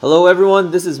Hello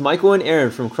everyone, this is Michael and Aaron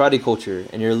from Karate Culture,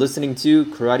 and you're listening to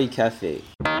Karate Cafe.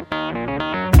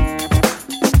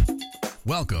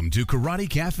 Welcome to Karate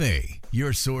Cafe,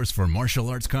 your source for martial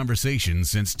arts conversations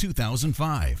since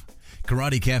 2005.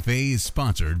 Karate Cafe is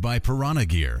sponsored by Piranha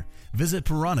Gear. Visit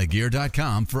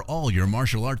piranhagear.com for all your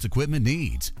martial arts equipment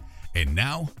needs. And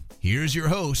now, here's your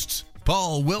hosts,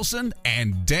 Paul Wilson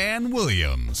and Dan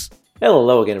Williams.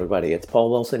 Hello again, everybody. It's Paul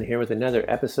Wilson here with another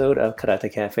episode of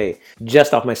Karate Cafe.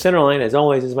 Just off my center line, as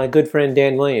always, is my good friend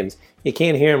Dan Williams. You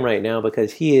can't hear him right now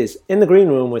because he is in the green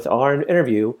room with our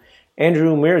interview,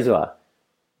 Andrew Mirza,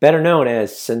 better known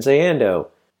as Sensei Ando,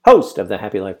 host of the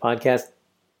Happy Life podcast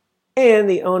and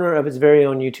the owner of his very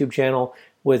own YouTube channel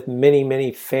with many,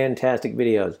 many fantastic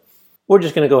videos. We're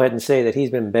just going to go ahead and say that he's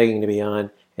been begging to be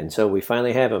on, and so we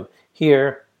finally have him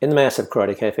here in the massive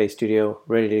Karate Cafe studio,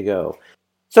 ready to go.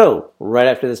 So, right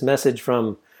after this message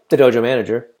from the dojo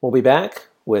manager, we'll be back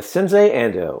with Sensei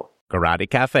Ando. Karate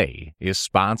Cafe is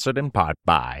sponsored in part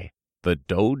by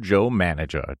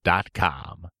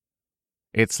thedojomanager.com.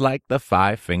 It's like the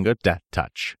 5-finger death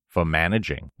touch for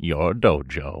managing your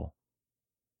dojo.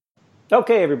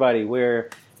 Okay, everybody, we're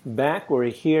back. We're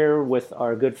here with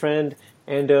our good friend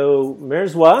Ando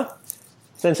Mirza.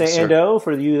 Sensei Ando,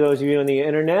 for those of you on the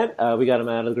internet, we got him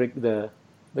out of the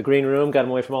green room, got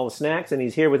him away from all the snacks, and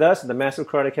he's here with us at the massive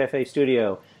Karate Cafe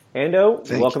studio.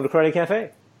 Ando, welcome to Karate Cafe.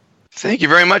 Thank you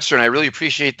very much, sir, and I really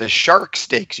appreciate the shark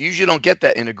steaks. You usually don't get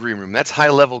that in a green room. That's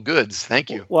high-level goods. Thank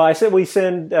you. Well, I said we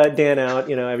send Dan out,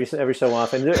 every so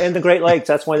often. And the Great Lakes,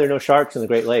 that's why there are no sharks in the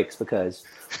Great Lakes, because...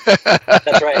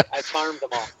 That's right. I farmed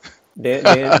them all.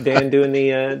 Dan doing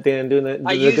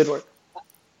the good work.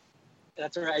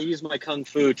 That's right. I use my kung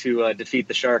fu to defeat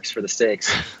the sharks for the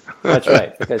steaks. That's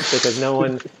right, because no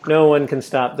one can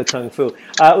stop the kung fu.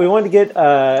 We wanted to get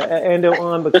Ando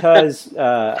on because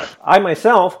I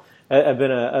myself have been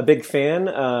a big fan.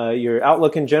 Your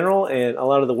outlook in general and a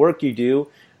lot of the work you do.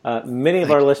 Many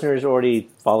of our listeners already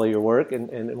follow your work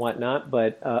and whatnot,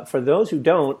 but for those who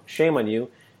don't, shame on you.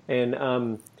 And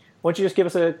why don't you just give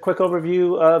us a quick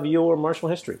overview of your martial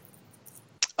history?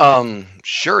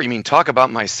 Sure. You mean talk about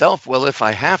myself? Well, if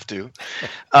I have to.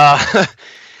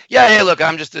 Hey, look,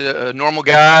 I'm just a normal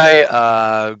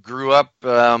guy. Grew up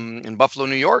in Buffalo,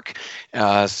 New York.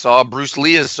 Saw Bruce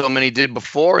Lee, as so many did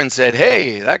before, and said,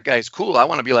 hey, that guy's cool. I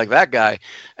want to be like that guy.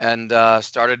 And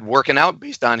started working out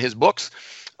based on his books,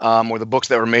 or the books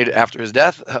that were made after his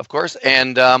death, of course.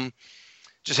 And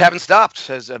just haven't stopped.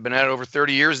 I've been at it over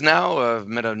 30 years now. I've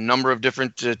met a number of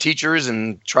different teachers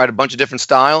and tried a bunch of different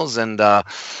styles, and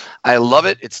I love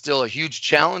it. It's still a huge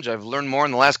challenge. I've learned more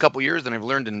in the last couple of years than I've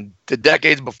learned in the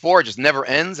decades before. It just never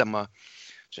ends. I'm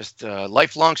just a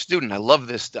lifelong student. I love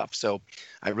this stuff. So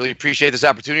I really appreciate this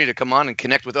opportunity to come on and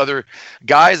connect with other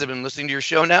guys. I've been listening to your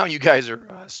show now, and you guys are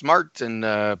smart and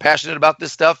passionate about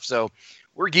this stuff. So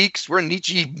we're geeks. We're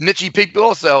niche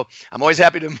people, so I'm always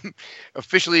happy to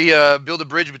officially build a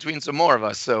bridge between some more of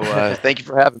us. So thank you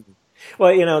for having me.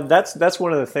 Well, that's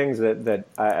one of the things that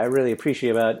I really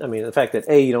appreciate about, the fact that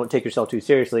A, you don't take yourself too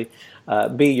seriously,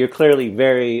 B, you're clearly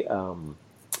very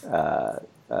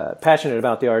passionate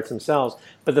about the arts themselves,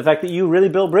 but the fact that you really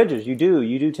build bridges. You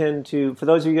do tend to, for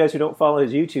those of you guys who don't follow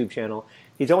his YouTube channel,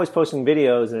 he's always posting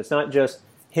videos, and it's not just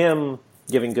him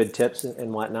giving good tips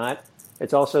and whatnot.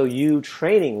 It's also you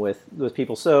training with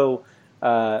people. So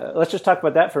let's just talk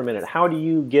about that for a minute. How do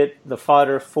you get the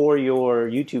fodder for your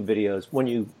YouTube videos when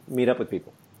you meet up with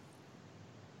people?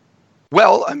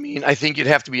 Well, I think you'd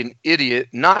have to be an idiot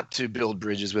not to build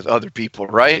bridges with other people,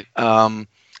 right?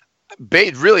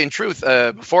 Really, in truth,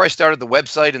 before I started the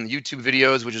website and the YouTube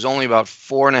videos, which is only about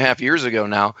 4.5 years ago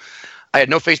now, I had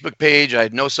no Facebook page. I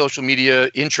had no social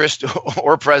media interest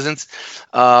or presence.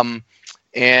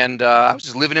 And I was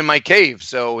just living in my cave.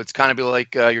 So it's kind of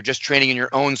like you're just training in your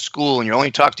own school and you only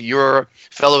talk to your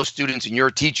fellow students and your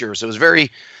teacher. So it was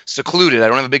very secluded. I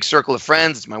don't have a big circle of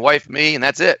friends. It's my wife, me, and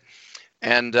that's it.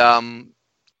 And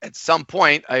at some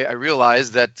point, I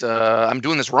realized that I'm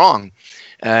doing this wrong.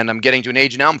 And I'm getting to an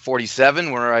age now, I'm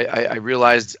 47, where I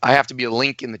realized I have to be a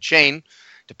link in the chain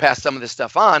to pass some of this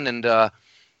stuff on. And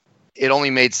it only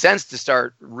made sense to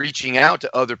start reaching out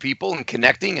to other people and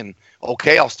connecting. And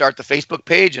okay, I'll start the Facebook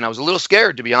page. And I was a little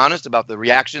scared, to be honest, about the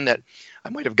reaction that I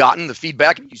might have gotten, the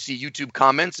feedback. You see YouTube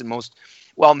comments, and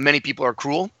many people are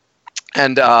cruel.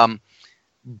 And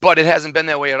but it hasn't been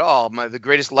that way at all. The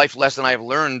greatest life lesson I've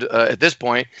learned at this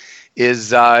point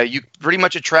is you pretty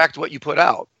much attract what you put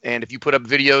out. And if you put up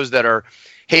videos that are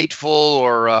hateful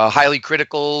or highly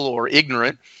critical or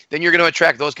ignorant, then you're going to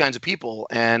attract those kinds of people.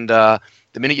 And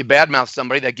The minute you badmouth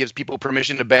somebody, that gives people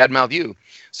permission to badmouth you.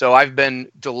 So I've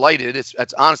been delighted.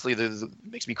 That's honestly, it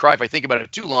makes me cry if I think about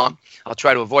it too long. I'll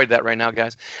try to avoid that right now,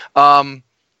 guys.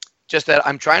 Just that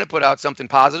I'm trying to put out something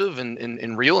positive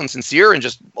and real and sincere and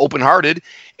just open-hearted.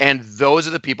 And those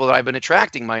are the people that I've been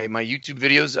attracting. My YouTube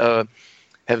videos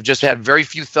have just had very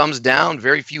few thumbs down,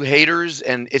 very few haters.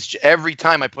 And it's every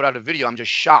time I put out a video, I'm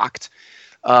just shocked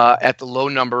at the low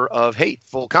number of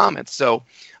hateful comments. So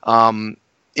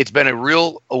it's been a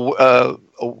real,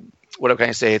 what can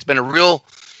I say? It's been a real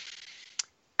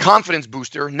confidence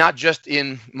booster, not just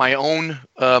in my own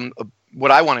what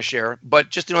I want to share, but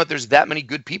just to know that there's that many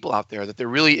good people out there, that there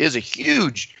really is a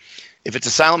huge, if it's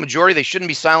a silent majority, they shouldn't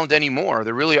be silent anymore.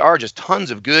 There really are just tons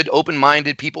of good,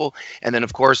 open-minded people, and then,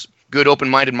 of course, good,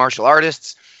 open-minded martial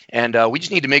artists, and we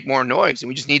just need to make more noise, and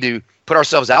we just need to put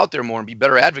ourselves out there more and be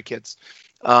better advocates,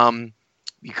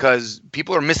 because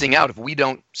people are missing out if we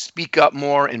don't speak up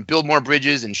more and build more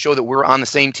bridges and show that we're on the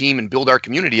same team and build our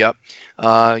community up.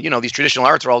 These traditional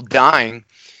arts are all dying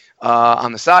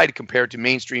on the side compared to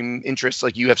mainstream interests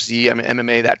like UFC,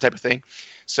 MMA, that type of thing.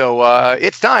 So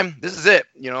it's time. This is it.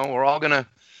 We're all gonna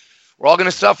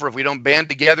suffer if we don't band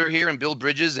together here and build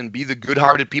bridges and be the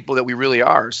good-hearted people that we really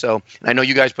are. So, and I know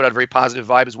you guys put out a very positive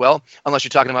vibe as well, unless you're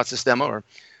talking about Sistema or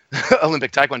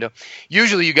Olympic Taekwondo.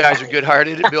 Usually, you guys are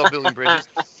good-hearted and building bridges.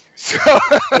 So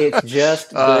it's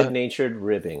just good-natured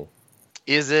ribbing.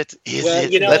 Is it?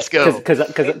 Let's go.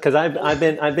 Because I've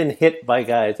been hit by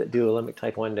guys that do Olympic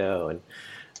Taekwondo,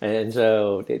 and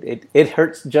so it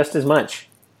hurts just as much.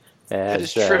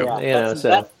 As, that is true.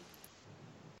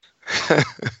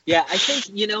 Yeah, I think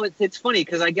it's funny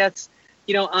because I guess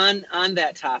on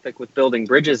that topic with building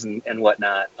bridges and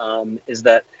whatnot, is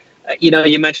that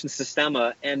you mentioned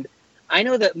Sistema, and I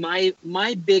know that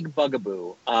my big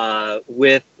bugaboo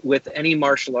with any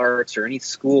martial arts or any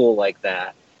school like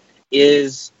that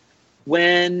is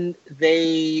when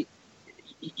they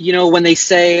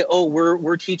say, oh,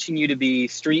 we're teaching you to be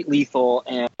street lethal,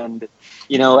 and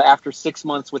after 6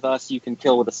 months with us you can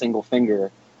kill with a single finger.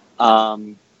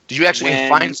 Did you actually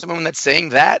find someone that's saying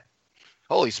that?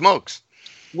 Holy smokes!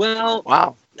 Well,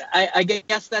 wow. I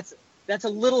guess that's a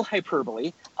little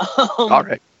hyperbole. All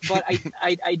right. But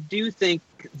I do think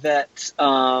that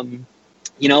I'll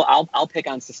pick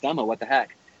on Sistema. What the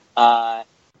heck?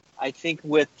 I think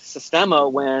with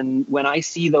Sistema, when I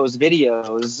see those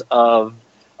videos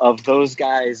of those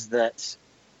guys that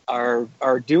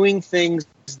are doing things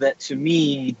that to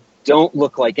me don't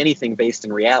look like anything based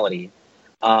in reality,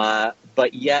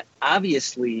 but yet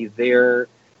obviously they're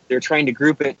trying to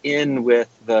group it in with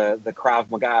the Krav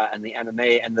Maga and the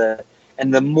MMA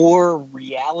and the more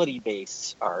reality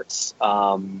based arts,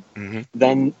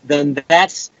 then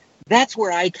that's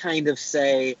where I kind of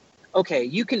say, okay,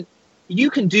 you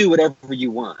can do whatever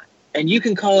you want, and you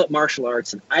can call it martial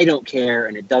arts, and I don't care,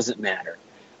 and it doesn't matter.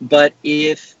 But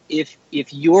if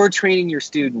you're training your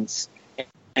students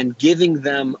and giving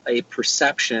them a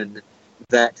perception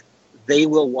that they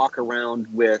will walk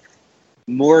around with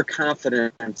more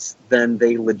confidence than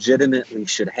they legitimately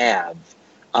should have,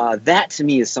 that to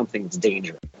me is something that's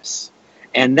dangerous,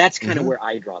 and that's kind of where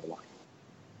I draw the line.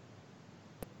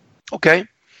 Okay,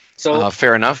 so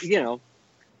fair enough.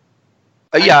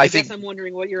 I guess I'm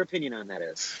wondering what your opinion on that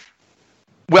is.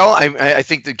 Well, I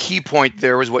think the key point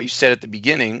there was what you said at the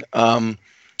beginning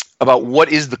about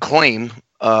what is the claim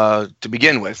to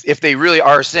begin with. If they really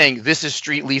are saying this is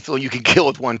street lethal, you can kill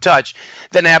with one touch,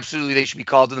 then absolutely they should be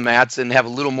called to the mats and have a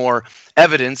little more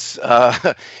evidence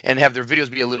and have their videos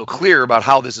be a little clearer about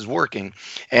how this is working.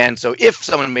 And so if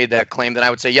someone made that claim, then I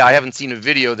would say, yeah, I haven't seen a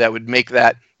video that would make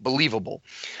that believable.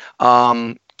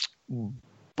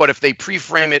 But if they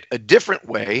pre-frame it a different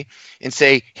way and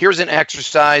say, here's an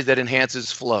exercise that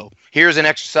enhances flow, here's an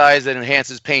exercise that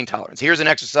enhances pain tolerance, here's an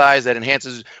exercise that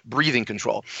enhances breathing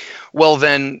control, well,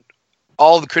 then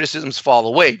all the criticisms fall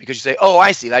away because you say, oh,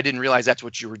 I see, I didn't realize that's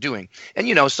what you were doing. And,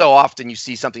 so often you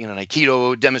see something in an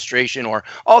Aikido demonstration or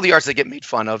all the arts that get made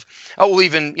fun of, well,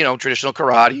 even, traditional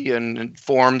karate and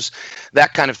forms,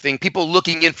 that kind of thing. People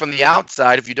looking in from the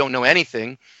outside, if you don't know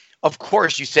anything, of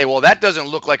course, you say, well, that doesn't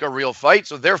look like a real fight,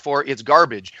 so therefore it's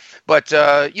garbage. But,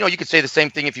 you could say the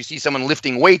same thing if you see someone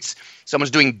lifting weights,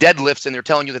 someone's doing deadlifts, and they're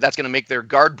telling you that that's going to make their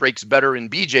guard breaks better in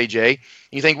BJJ. And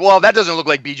you think, well, that doesn't look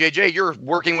like BJJ. You're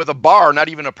working with a bar, not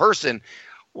even a person.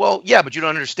 Well, yeah, but you don't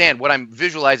understand what I'm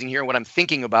visualizing here, what I'm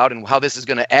thinking about, and how this is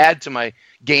going to add to my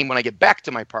game when I get back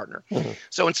to my partner. Mm-hmm.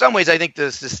 So in some ways, I think the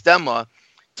Sistema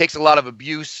takes a lot of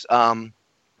abuse, and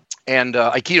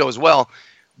Aikido as well,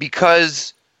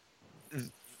 because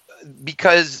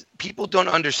because people don't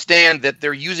understand that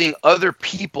they're using other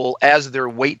people as their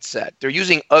weight set. They're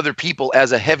using other people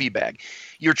as a heavy bag.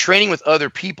 You're training with other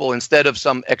people instead of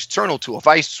some external tool. If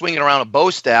I swing it around a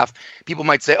bow staff, people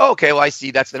might say, oh, okay, well, I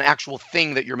see that's an actual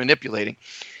thing that you're manipulating.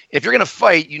 If you're going to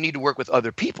fight, you need to work with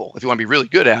other people if you want to be really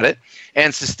good at it.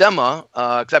 And Systema,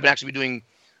 because I've been actually doing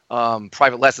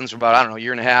private lessons for about, I don't know, a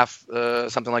year and a half,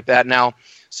 something like that now.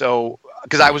 So,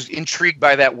 because I was intrigued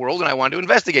by that world and I wanted to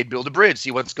investigate, build a bridge,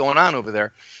 see what's going on over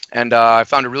there. And I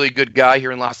found a really good guy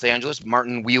here in Los Angeles,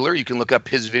 Martin Wheeler. You can look up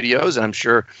his videos, and I'm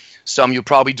sure some you'll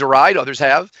probably deride, others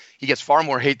have. He gets far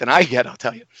more hate than I get, I'll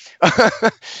tell you.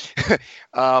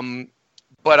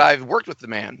 But I've worked with the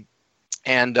man.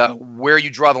 And where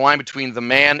you draw the line between the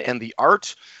man and the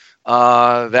art,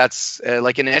 that's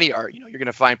like in any art. You're going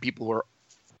to find people who are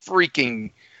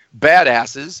freaking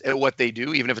badasses at what they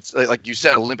do, even if it's like you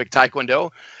said, Olympic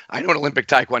Taekwondo. I know an Olympic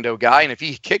Taekwondo guy, and if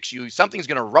he kicks you, something's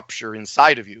going to rupture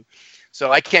inside of you.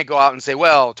 So I can't go out and say,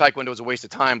 well, Taekwondo is a waste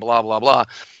of time, blah, blah, blah.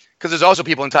 Because there's also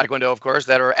people in Taekwondo, of course,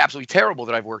 that are absolutely terrible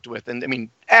that I've worked with. And I mean,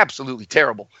 absolutely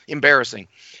terrible, embarrassing.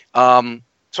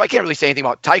 So I can't really say anything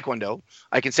about Taekwondo.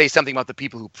 I can say something about the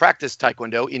people who practice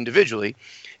Taekwondo individually.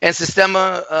 And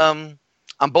Systema,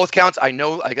 on both counts, I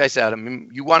know, like I said, I mean,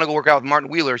 you want to go work out with Martin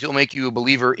Wheeler, he'll make you a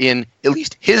believer in at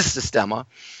least his Systema.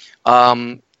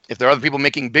 If there are other people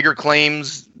making bigger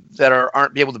claims that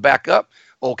aren't able to back up,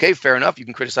 okay, fair enough, you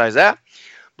can criticize that.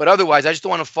 But otherwise, I just don't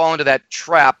want to fall into that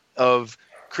trap of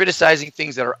criticizing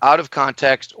things that are out of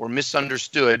context or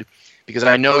misunderstood, because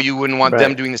I know you wouldn't want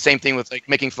them doing the same thing with like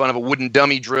making fun of a wooden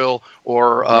dummy drill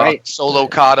or solo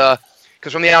kata.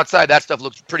 Because from the outside, that stuff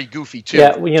looks pretty goofy too.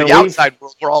 Yeah, the outside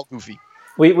world, we're all goofy.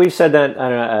 We've said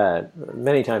that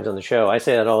many times on the show. I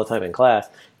say that all the time in class.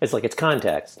 It's like it's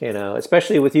context,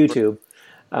 especially with YouTube.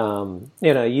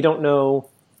 You don't know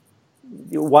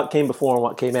what came before and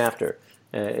what came after.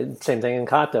 Same thing in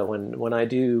kata. When I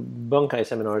do bunkai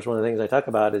seminars, one of the things I talk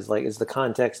about is the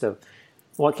context of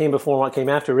what came before and what came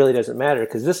after really doesn't matter,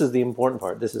 because this is the important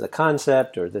part. This is a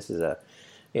concept, or this is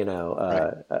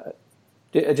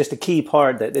just a key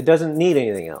part that it doesn't need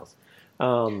anything else.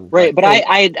 But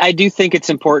I do think it's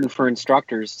important for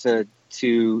instructors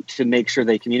to make sure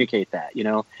they communicate that.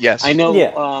 Yes, I know.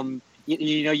 Yeah.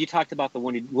 You talked about the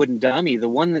wooden dummy. The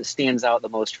one that stands out the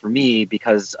most for me,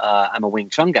 because I'm a Wing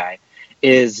Chun guy,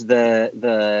 is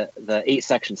the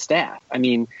 8-section staff. I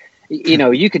mean,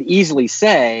 you could easily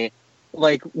say,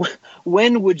 like,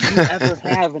 when would you ever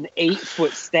have an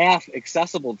 8-foot staff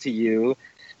accessible to you?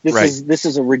 This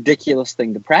is a ridiculous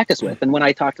thing to practice with. And when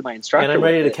I talked to my instructor, and I'm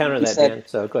ready to counter that, Dan.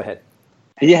 So go ahead.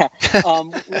 Yeah.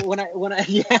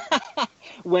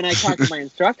 When I talked to my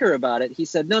instructor about it, he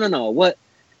said, no.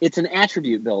 It's an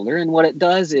attribute builder, and what it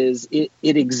does is it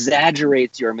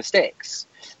exaggerates your mistakes.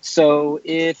 So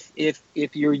if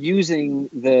you're using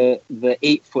the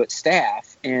 8-foot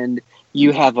staff and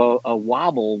you have a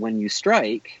wobble when you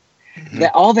strike,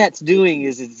 that all that's doing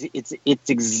is it's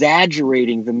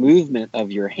exaggerating the movement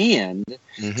of your hand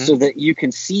so that you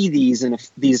can see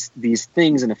these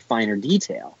things in a finer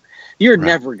detail. You're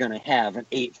never going to have an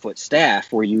 8-foot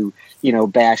staff where you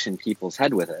bash in people's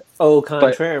head with it. Au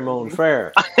contraire, mon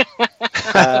frere.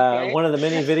 One of the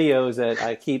many videos that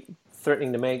I keep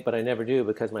threatening to make, but I never do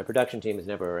because my production team is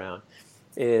never around,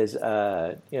 is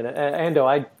Ando,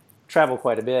 I travel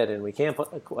quite a bit and we camp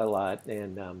a lot,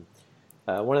 and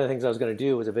one of the things I was going to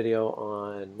do was a video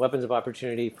on weapons of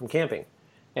opportunity from camping.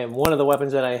 And one of the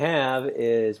weapons that I have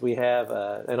is we have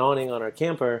an awning on our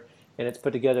camper, and it's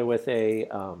put together with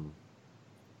an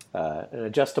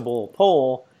adjustable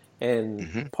pole,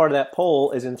 and part of that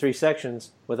pole is in 3 sections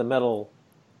with a metal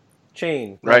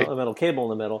chain, a metal cable in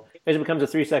the middle. It becomes a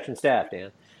 3-section staff,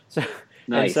 Dan. So,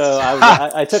 nice. And so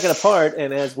I took it apart,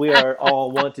 and as we are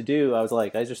all want to do, I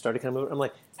just started kind of moving. I'm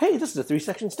like, hey, this is a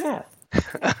 3-section staff.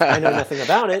 I know nothing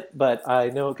about it, but I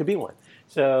know it could be one.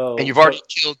 So, and you've already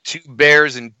killed 2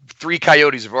 bears and 3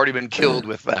 coyotes have already been killed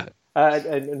with that.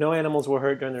 No animals were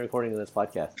hurt during the recording of this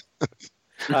podcast.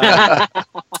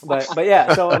 But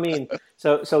yeah, so I mean,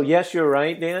 so yes, you're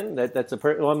right, Dan. That's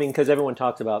because everyone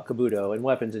talks about Kabuto and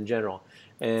weapons in general,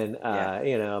 and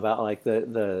about like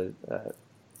the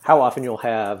how often you'll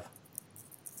have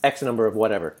X number of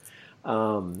whatever,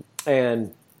 and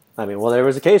I mean, well, there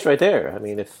was a case right there. I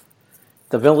mean, if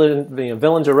the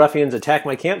villains or ruffians attack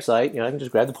my campsite, I can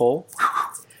just grab the pole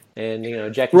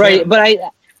and Jackie. Right, but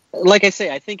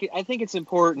I think it's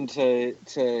important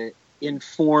to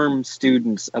inform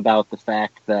students about the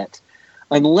fact that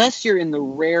unless you're in the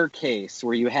rare case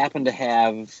where you happen to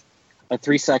have a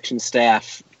 3-section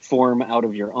staff form out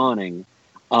of your awning,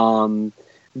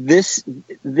 this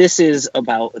is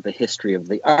about the history of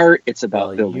the art. It's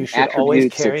about building you should attributes.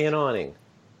 always carry an awning.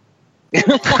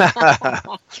 And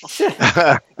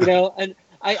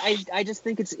I just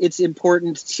think it's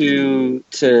important to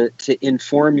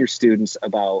inform your students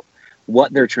about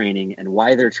what they're training and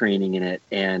why they're training in it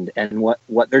and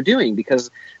what they're doing, because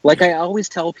like I always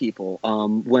tell people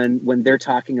when they're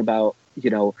talking about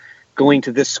going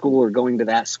to this school or going to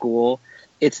that school,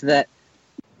 it's that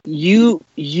you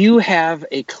have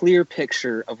a clear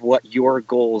picture of what your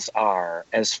goals are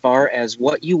as far as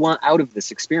what you want out of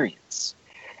this experience.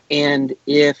 And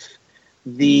if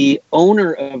the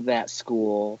owner of that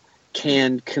school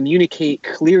can communicate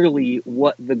clearly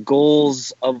what the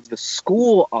goals of the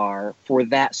school are for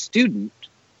that student,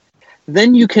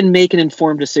 then you can make an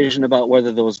informed decision about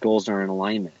whether those goals are in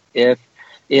alignment. If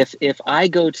I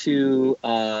go to,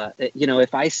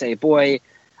 if I say, boy,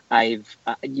 I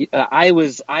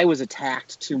was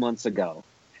attacked 2 months ago,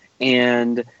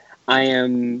 and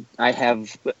I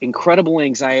have incredible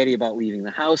anxiety about leaving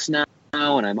the house now,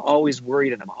 and I'm always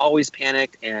worried and I'm always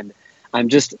panicked, and I'm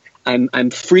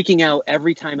freaking out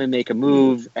every time I make a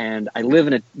move, and I live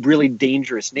in a really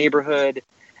dangerous neighborhood,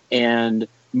 and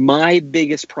my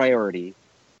biggest priority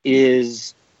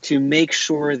is to make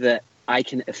sure that I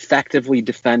can effectively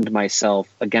defend myself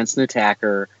against an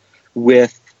attacker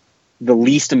with the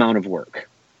least amount of work,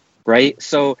 right?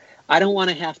 So I don't want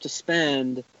to have to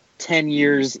spend 10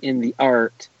 years in the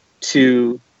art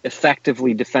to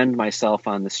effectively defend myself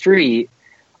on the street.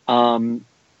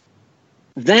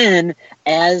 Then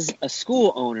as a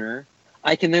school owner,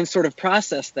 I can then sort of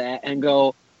process that and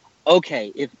go,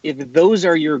 okay, if those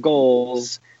are your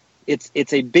goals,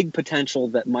 it's a big potential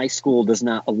that my school does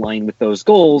not align with those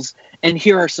goals, and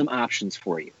here are some options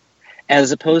for you.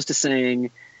 As opposed to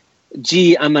saying,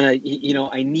 gee, I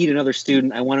need another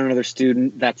student, I want another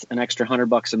student, that's an extra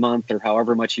 $100 a month or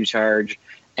however much you charge,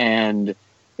 and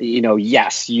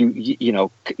yes,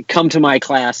 you come to my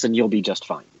class and you'll be just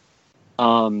fine.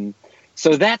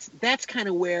 So that's kind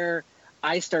of where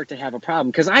I start to have a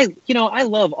problem, because I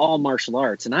love all martial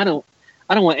arts, and I don't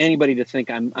want anybody to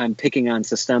think I'm picking on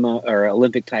Systema or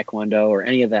Olympic Taekwondo or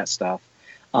any of that stuff.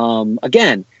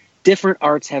 Again, different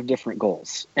arts have different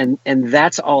goals, and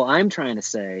that's all I'm trying to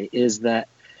say is that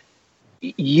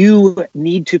you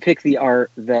need to pick the art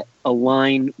that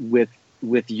align with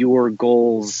your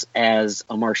goals as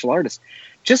a martial artist.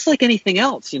 Just like anything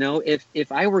else,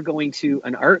 if I were going to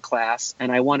an art class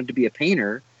and I wanted to be a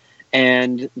painter,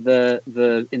 and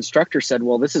the instructor said,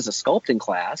 well, this is a sculpting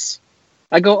class,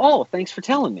 I go, oh, thanks for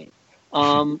telling me.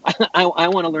 I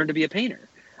want to learn to be a painter.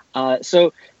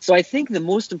 So I think the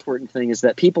most important thing is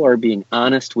that people are being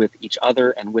honest with each other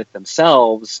and with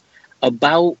themselves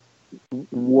about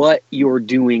what you're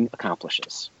doing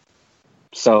accomplishes.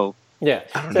 So yeah,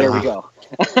 there we go.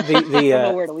 I don't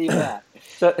know where to leave that.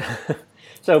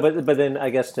 But then I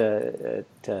guess to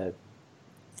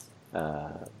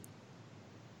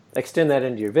extend that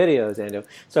into your videos, Ando.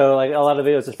 So like a lot of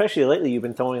videos, especially lately, you've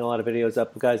been throwing a lot of videos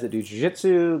up of guys that do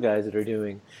jiu-jitsu, guys that are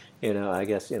doing,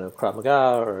 Krav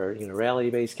Maga or,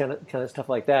 rally-based kind of stuff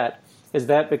like that. Is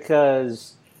that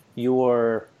because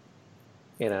you're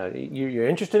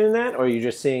interested in that, or you're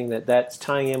just seeing that that's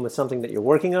tying in with something that you're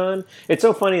working on? It's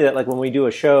so funny that like when we do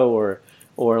a show or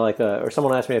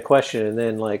someone asks me a question, and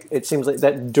then like it seems like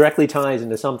that directly ties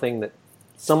into something that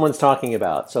someone's talking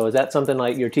about. So is that something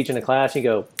like you're teaching a class and you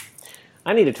go,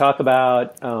 I need to talk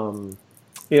about,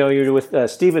 you're with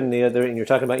Stephen the other, and you're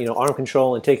talking about, arm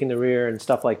control and taking the rear and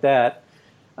stuff like that.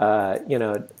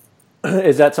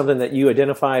 Is that something that you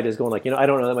identified as going like, I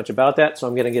don't know that much about that, so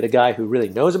I'm going to get a guy who really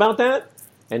knows about that?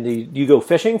 And do you go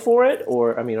fishing for it?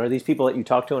 Or, are these people that you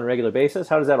talk to on a regular basis?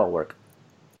 How does that all work?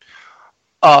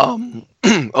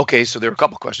 Okay, so there are a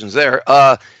couple questions there.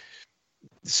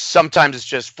 Sometimes it's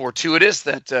just fortuitous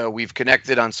that we've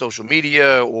connected on social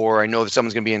media, or I know that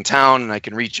someone's going to be in town and I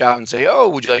can reach out and say, oh,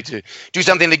 would you like to do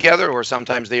something together? Or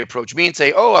sometimes they approach me and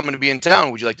say, oh, I'm going to be in town,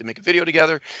 would you like to make a video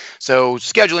together? So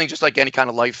scheduling, just like any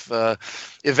kind of life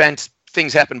event,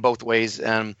 things happen both ways.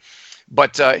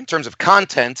 But in terms of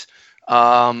content,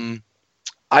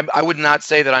 I would not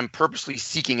say that I'm purposely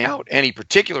seeking out any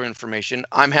particular information.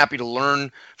 I'm happy to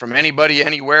learn from anybody,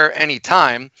 anywhere,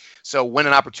 anytime. So when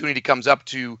an opportunity comes up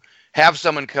to have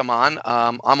someone come on,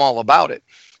 I'm all about it.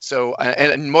 So,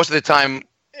 and most of the time,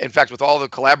 in fact, with all the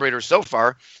collaborators so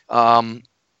far,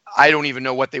 I don't even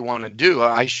know what they want to do.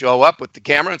 I show up with the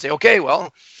camera and say, okay,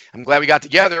 well, I'm glad we got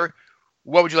together.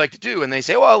 What would you like to do? And they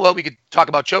say, well, we could talk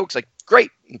about chokes. Like, great.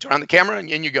 You turn on the camera and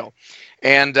you go.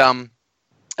 And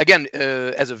again,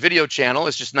 as a video channel,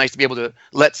 it's just nice to be able to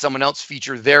let someone else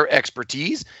feature their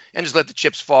expertise and just let the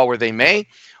chips fall where they may.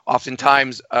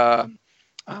 Oftentimes, I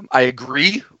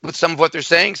agree with some of what they're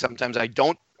saying. Sometimes I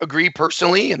don't agree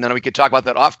personally, and then we could talk about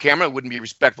that off camera. It wouldn't be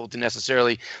respectful to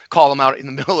necessarily call them out in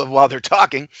the middle of while they're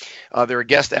talking. They're a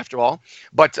guest after all.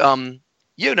 But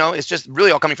it's just really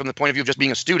all coming from the point of view of just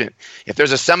being a student. If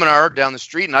there's a seminar down the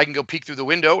street and I can go peek through the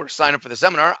window or sign up for the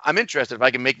seminar, I'm interested. If I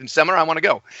can make the seminar, I want to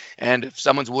go. And if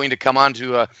someone's willing to come on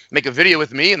to make a video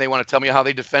with me and they want to tell me how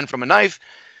they defend from a knife,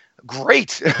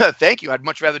 great. Thank you. I'd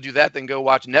much rather do that than go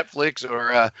watch Netflix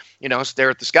or,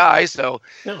 stare at the sky. So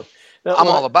I'm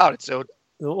all about it. So.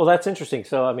 Well, that's interesting.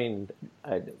 So, I mean,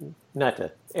 not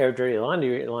to air dirty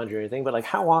laundry or anything, but like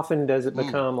how often does it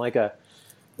become like a,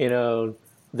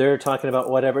 they're talking about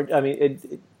whatever. I mean,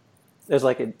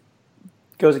 it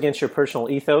goes against your personal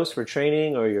ethos for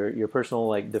training or your personal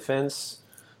like defense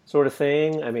sort of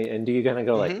thing. I mean, and do you kind of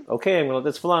go like, okay, I'm going to let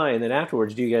this fly. And then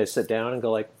afterwards, do you guys sit down and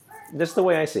go like, this is the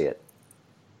way I see it?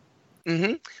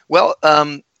 Mm-hmm. Well,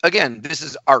 again, this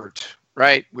is art,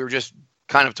 right? We were just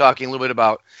kind of talking a little bit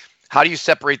about how do you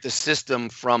separate the system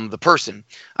from the person?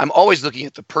 I'm always looking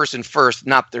at the person first,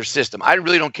 not their system. I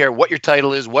really don't care what your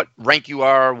title is, what rank you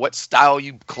are, what style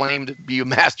you claim to be a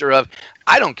master of.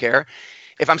 I don't care.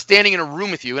 If I'm standing in a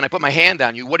room with you and I put my hand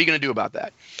on you, what are you going to do about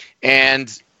that?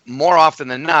 And more often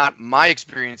than not, my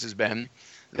experience has been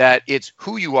that it's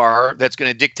who you are that's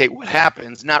going to dictate what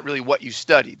happens, not really what you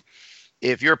studied.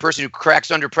 If you're a person who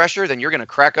cracks under pressure, then you're going to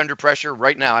crack under pressure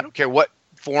right now. I don't care what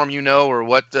form or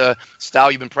what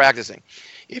style you've been practicing.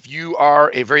 If you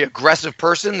are a very aggressive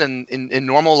person, then in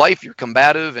normal life you're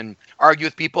combative and argue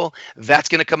with people, that's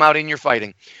going to come out in your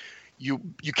fighting. You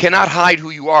cannot hide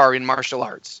who you are in martial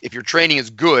arts. If your training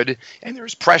is good and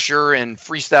there's pressure and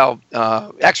freestyle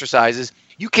exercises,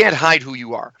 you can't hide who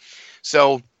you are.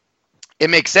 So it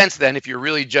makes sense then, if you're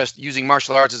really just using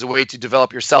martial arts as a way to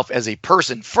develop yourself as a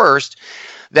person first,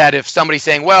 that if somebody's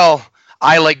saying, well,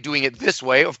 I like doing it this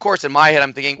way. Of course, in my head,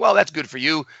 I'm thinking, well, that's good for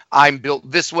you. I'm built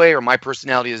this way, or my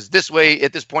personality is this way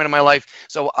at this point in my life,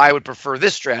 so I would prefer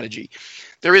this strategy.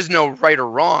 There is no right or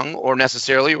wrong, or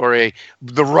necessarily, or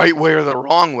the right way or the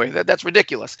wrong way. That's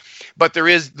ridiculous. But there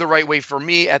is the right way for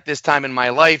me at this time in my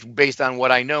life, based on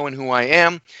what I know and who I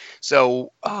am.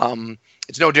 So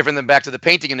it's no different than back to the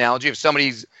painting analogy. If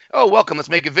somebody's, oh, welcome, let's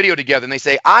make a video together. And they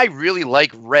say, I really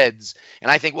like reds.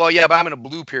 And I think, well, yeah, but I'm in a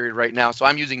blue period right now, so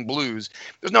I'm using blues.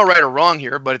 There's no right or wrong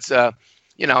here, but it's,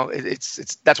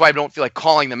 it's that's why I don't feel like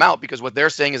calling them out, because what they're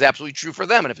saying is absolutely true for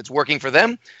them. And if it's working for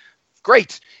them,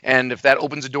 great. And if that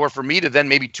opens a door for me to then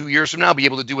maybe 2 years from now be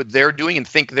able to do what they're doing and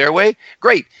think their way,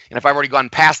 great. And if I've already gone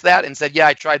past that and said, yeah,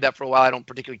 I tried that for a while, I don't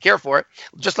particularly care for it.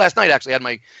 Just last night, actually, I had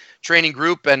my training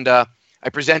group, and I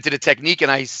presented a technique,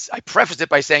 and I prefaced it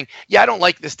by saying, yeah, I don't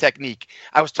like this technique.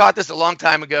 I was taught this a long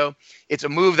time ago. It's a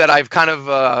move that I've kind of,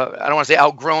 I don't want to say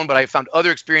outgrown, but I've found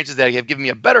other experiences that have given me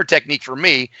a better technique for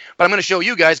me. But I'm going to show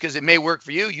you guys because it may work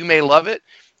for you. You may love it.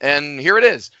 And here it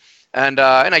is. And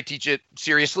I teach it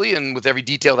seriously and with every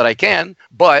detail that I can.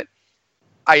 But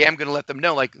I am going to let them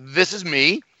know, like, this is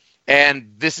me.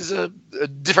 And this is a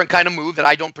different kind of move that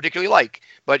I don't particularly like,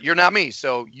 but you're not me,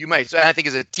 so you may. So I think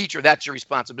as a teacher, that's your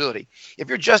responsibility. If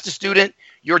you're just a student,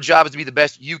 your job is to be the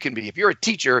best you can be. If you're a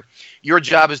teacher, your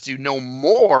job is to know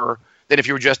more than if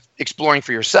you were just exploring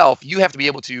for yourself. You have to be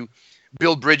able to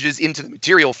build bridges into the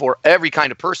material for every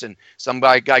kind of person. Some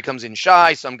guy comes in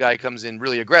shy, some guy comes in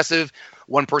really aggressive.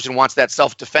 One person wants that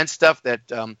self-defense stuff that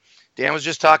Dan was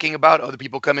just talking about. Other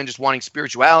people come in just wanting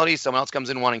spirituality. Someone else comes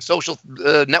in wanting social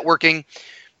networking.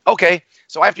 Okay,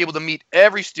 so I have to be able to meet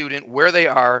every student where they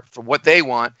are for what they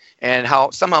want and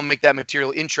how somehow make that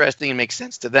material interesting and make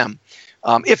sense to them.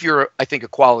 If you're, I think, a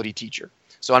quality teacher.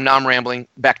 So I'm rambling.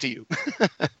 Back to you.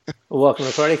 Welcome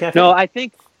to Karate Cafe. No, I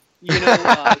think,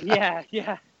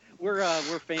 yeah.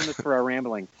 We're famous for our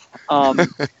rambling. But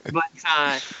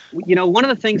one of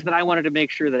the things that I wanted to make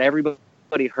sure that everybody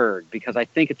heard, because I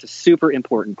think it's a super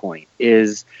important point,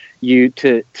 is you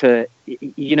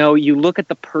look at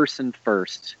the person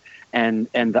first and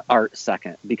the art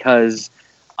second, because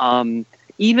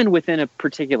even within a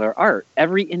particular art,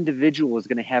 every individual is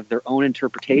going to have their own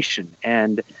interpretation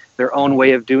and their own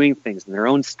way of doing things and their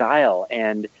own style.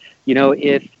 And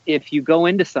if you go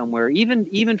into somewhere,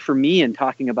 even for me, and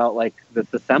talking about like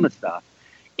the SEMA stuff,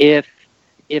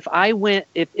 if I went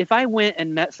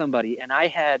and met somebody and I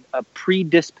had a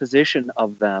predisposition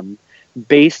of them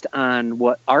based on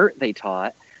what art they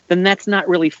taught, then that's not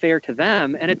really fair to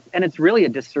them, and it's really a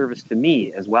disservice to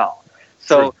me as well.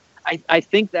 So sure. I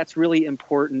think that's really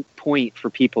important point for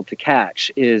people to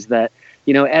catch, is that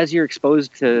as you're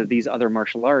exposed to these other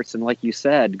martial arts, and like you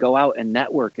said, go out and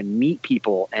network and meet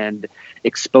people and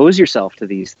expose yourself to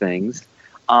these things,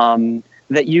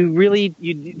 that you really,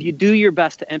 you do your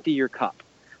best to empty your cup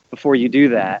before you do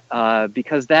that,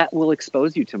 because that will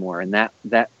expose you to more, and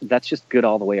that's just good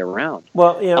all the way around.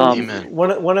 Well,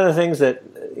 one of the things that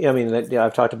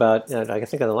I've talked about, I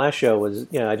think on the last show was,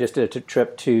 I just did a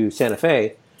trip to Santa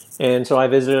Fe, and so I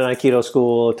visited an Aikido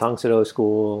school, Tang Soo Do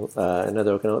school,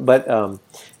 another, but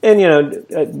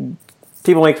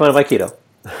people make fun of Aikido,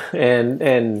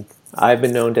 and I've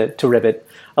been known to rip it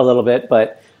a little bit,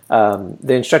 but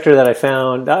the instructor that I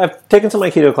found, I've taken some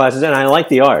Aikido classes and I like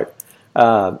the art.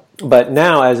 But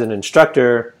now, as an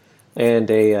instructor and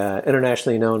a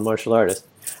internationally known martial artist,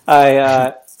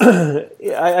 I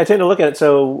tend to look at it.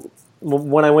 So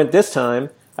when I went this time,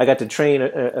 I got to train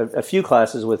a few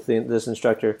classes with this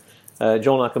instructor,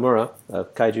 Joel Nakamura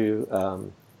of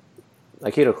Kaiju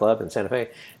Aikido Club in Santa Fe.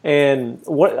 And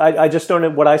what I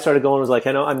started going was like,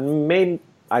 I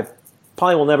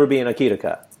probably will never be an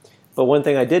Aikidoka. But one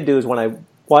thing I did do is when I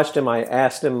watched him, I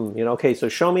asked him, okay, so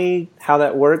show me how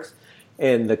that works.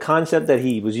 And the concept that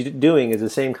he was doing is the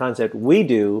same concept we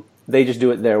do. They just do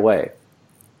it their way.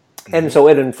 Mm-hmm. And so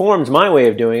it informs my way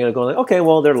of doing it. I'm going like, okay,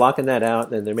 well, they're locking that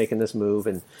out, and they're making this move,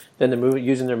 and then they're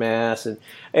using their mass.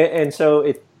 And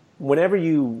so whenever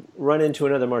you run into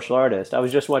another martial artist, I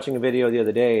was just watching a video the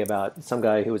other day about some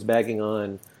guy who was bagging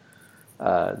on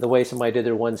the way somebody did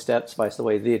their one steps versus the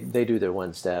way they do their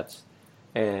one steps.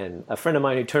 And a friend of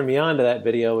mine who turned me on to that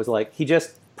video was like, he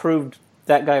just proved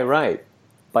that guy right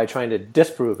by trying to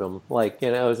disprove him. Like,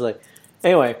 it was like,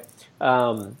 anyway,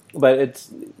 but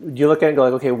you look at it and go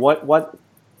like, okay,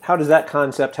 how does that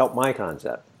concept help my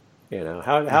concept?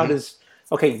 How does,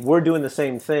 okay, we're doing the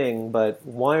same thing, but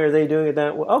why are they doing it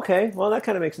that way? Okay, well, that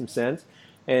kind of makes some sense.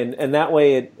 And that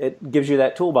way it gives you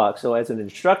that toolbox. So as an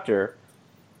instructor,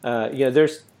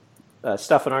 there's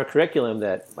stuff in our curriculum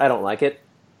that I don't like it.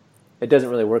 It doesn't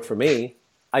really work for me.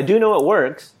 I do know it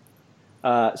works.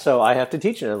 So I have to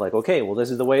teach them, like, okay, well, this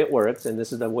is the way it works, and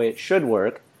this is the way it should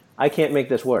work. I can't make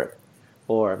this work.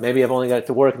 Or maybe I've only got it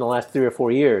to work in the last 3 or 4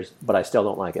 years, but I still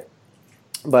don't like it.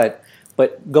 But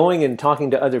going and talking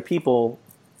to other people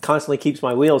constantly keeps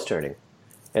my wheels turning.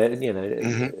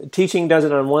 Mm-hmm. Teaching does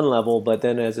it on one level, but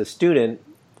then as a student,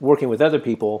 working with other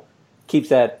people keeps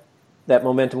that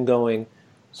momentum going,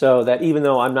 so that even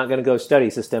though I'm not going to go study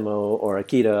Sistemo or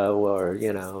Aikido or,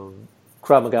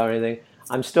 Krav Maga or anything,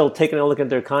 I'm still taking a look at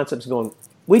their concepts and going,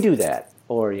 we do that.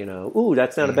 Or, ooh,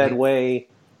 that's not a bad way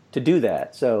to do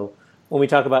that. So when we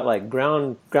talk about like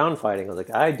ground fighting, I was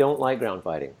like, I don't like ground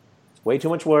fighting. It's way too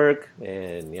much work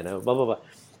and, blah, blah, blah.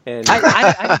 And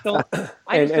I just don't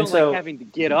like having to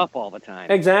get up all the time.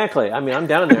 Exactly. I mean, I'm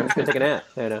down there. I'm just going to take a nap.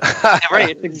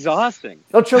 Right. It's exhausting.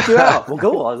 They'll choke you out. Well,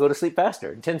 cool. I'll go to sleep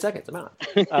faster. In 10 seconds, I'm out.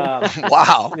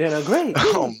 Wow. Great.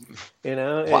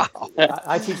 Wow.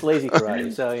 I teach lazy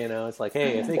karate. So, it's like,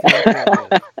 hey, if they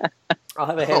can, I'll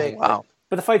have a headache. Oh, wow.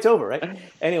 But the fight's over, right?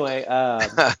 Anyway,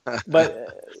 but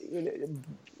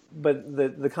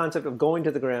the concept of going to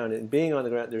the ground and being on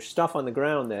the ground, there's stuff on the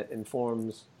ground that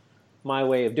informs my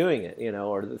way of doing it,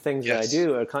 or the things that I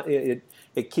do.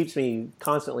 It keeps me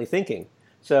constantly thinking.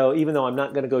 So even though I'm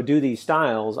not going to go do these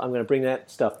styles, I'm going to bring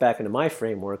that stuff back into my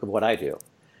framework of what I do.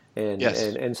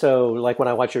 And so like when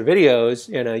I watch your videos,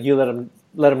 you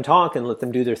let them talk and let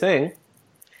them do their thing.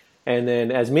 And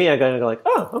then as me, I kind of go like,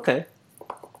 oh, okay.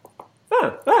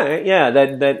 Oh, all right. Yeah, that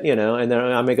and then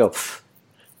I may go, pfft.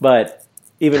 But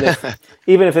even if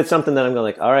it's something that I'm going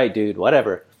like, all right, dude,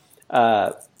 whatever.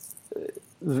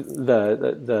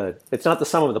 It's not the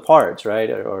sum of the parts, right?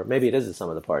 Or maybe it is the sum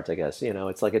of the parts, I guess.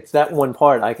 It's like it's that one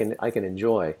part I can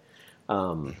enjoy,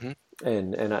 and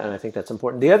I think that's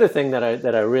important. The other thing that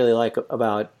I really like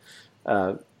about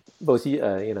both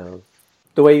the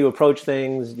way you approach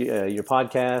things, your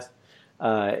podcast,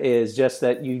 is just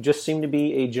that you just seem to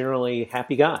be a generally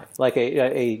happy guy, like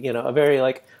a very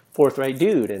like forthright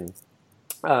dude, and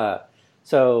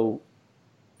so.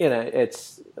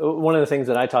 It's one of the things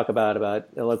that I talk about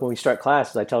like when we start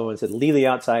classes, I tell everyone, I said, leave the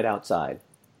outside.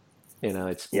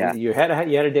 You had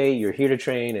a day, you're here to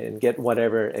train and get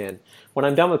whatever. And when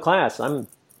I'm done with class, I'm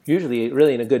usually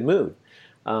really in a good mood.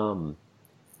 And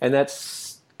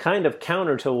that's kind of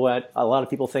counter to what a lot of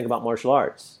people think about martial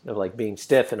arts, of like being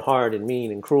stiff and hard and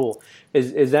mean and cruel.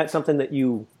 Is that something that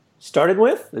you started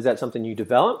with? Is that something you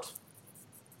developed?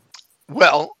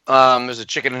 Well, there's a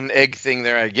chicken and egg thing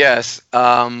there, I guess.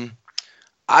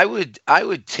 I would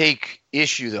take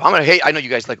issue though. I know you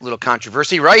guys like a little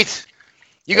controversy, right?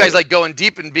 You guys like going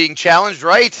deep and being challenged,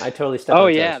 right? I totally stepped on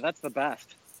toes. Yeah, that's the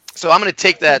best. So I'm going to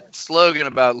take that slogan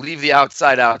about leave the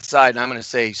outside outside, and I'm going to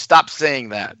say stop saying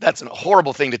that. That's a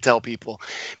horrible thing to tell people,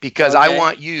 because I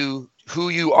want you, who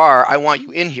you are, I want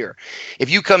you in here. If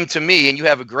you come to me and you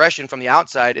have aggression from the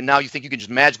outside and now you think you can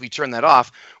just magically turn that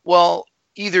off, well,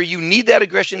 either you need that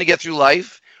aggression to get through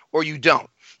life or you don't.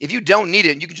 If you don't need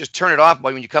it and you can just turn it off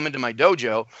by when you come into my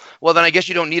dojo, well, then I guess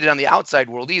you don't need it on the outside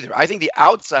world either. I think the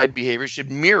outside behavior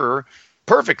should mirror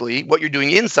perfectly what you're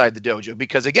doing inside the dojo,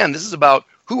 because again, this is about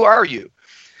who are you.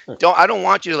 I don't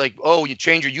want you to like, oh, you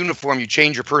change your uniform, you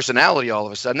change your personality all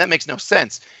of a sudden. That makes no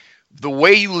sense. The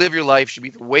way you live your life should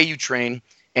be the way you train,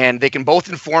 and they can both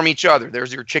inform each other.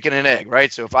 There's your chicken and egg,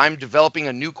 right? So if I'm developing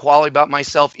a new quality about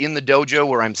myself in the dojo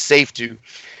where I'm safe to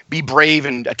be brave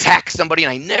and attack somebody,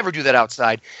 and I never do that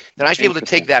outside, then I should be able to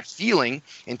take that feeling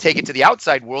and take it to the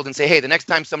outside world and say, hey, the next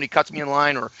time somebody cuts me in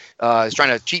line or is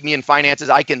trying to cheat me in finances,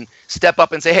 I can step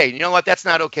up and say, hey, you know what, that's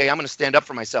not okay. I'm going to stand up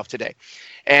for myself today.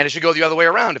 And it should go the other way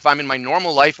around. If I'm in my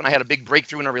normal life and I had a big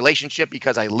breakthrough in a relationship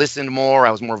because I listened more,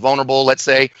 I was more vulnerable, let's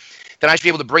say, then I should be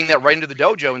able to bring that right into the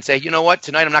dojo and say, you know what,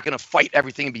 tonight I'm not going to fight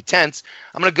everything and be tense.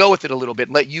 I'm going to go with it a little bit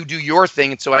and let you do your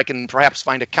thing, and so I can perhaps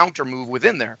find a counter move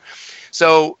within there.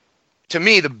 So to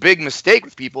me, the big mistake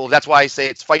with people, that's why I say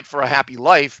it's fight for a happy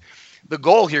life. The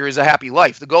goal here is a happy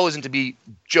life. The goal isn't to be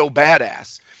Joe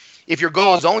Badass. If your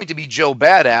goal is only to be Joe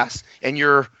Badass and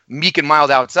you're meek and mild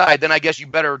outside, then I guess you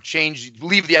better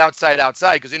leave the outside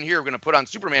outside, because in here we're going to put on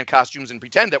Superman costumes and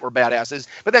pretend that we're badasses,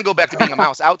 but then go back to being a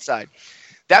mouse outside.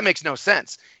 That makes no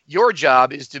sense. Your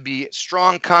job is to be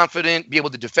strong, confident, be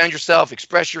able to defend yourself,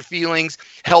 express your feelings,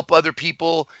 help other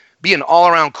people, be an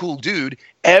all-around cool dude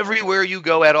everywhere you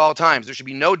go at all times. There should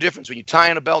be no difference when you tie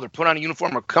on a belt or put on a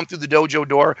uniform or come through the dojo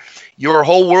door. Your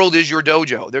whole world is your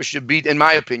dojo. There should be, in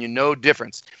my opinion, no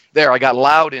difference. There, I got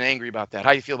loud and angry about that.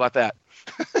 How do you feel about that?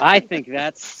 I think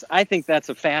that's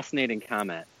a fascinating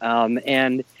comment.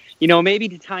 And, you know, maybe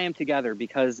to tie them together,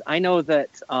 because I know that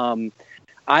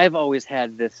I've always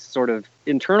had this sort of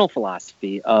internal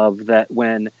philosophy of that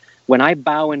when I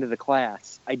bow into the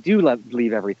class, I do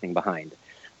leave everything behind.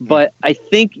 But I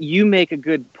think you make a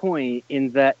good point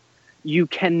in that you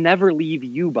can never leave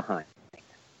you behind.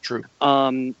 True.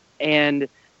 And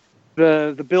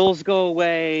the bills go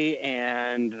away,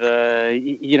 and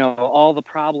all the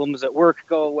problems at work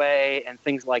go away, and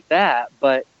things like that.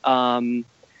 But I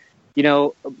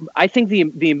think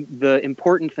the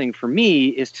important thing for me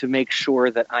is to make sure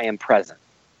that I am present.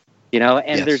 And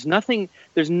yes. there's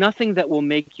nothing that will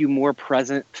make you more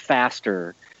present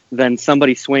faster than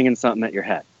somebody swinging something at your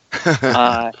head.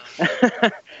 But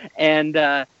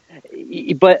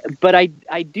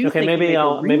I do. Okay, think maybe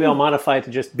I'll modify it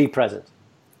to just be present.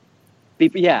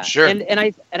 Yeah, sure. And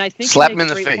I think slap him in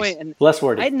the face. Point, and less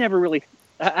wordy. I'd never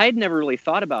really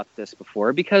thought about this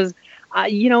before, because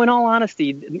in all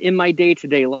honesty, in my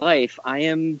day-to-day life, I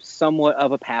am somewhat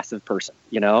of a passive person,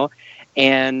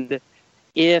 and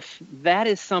if that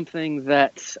is something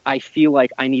that I feel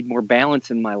like I need more balance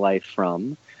in my life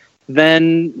from,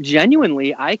 then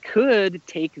genuinely I could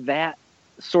take that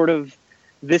sort of,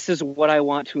 this is what I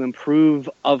want to improve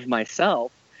of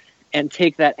myself, and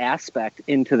take that aspect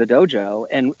into the dojo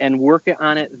and work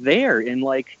on it there in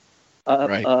like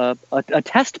a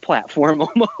test platform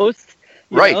almost.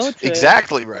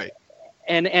 Exactly right.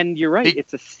 And you're right.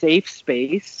 It's a safe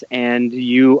space, and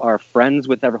you are friends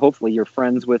with hopefully you're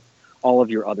friends with all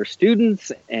of your other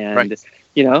students, and that's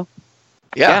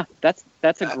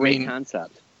a great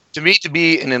concept. To me, to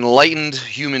be an enlightened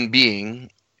human being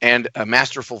and a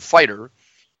masterful fighter,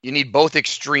 you need both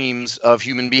extremes of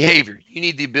human behavior. You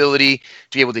need the ability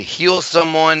to be able to heal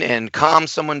someone and calm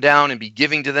someone down and be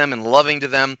giving to them and loving to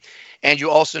them. And you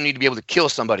also need to be able to kill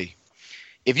somebody.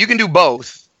 If you can do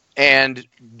both and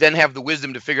then have the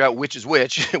wisdom to figure out which is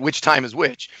which, which time is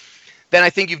which, then I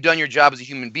think you've done your job as a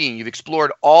human being. You've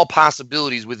explored all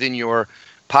possibilities within your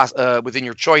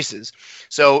choices.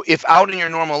 So if out in your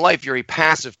normal life you're a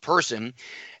passive person,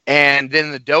 and then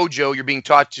in the dojo you're being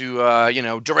taught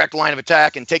to direct line of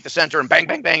attack and take the center and bang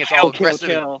bang bang, it's all aggressive.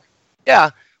 Kill.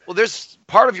 Yeah. Well, there's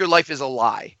part of your life is a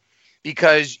lie,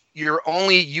 because you're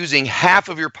only using half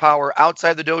of your power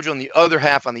outside the dojo and the other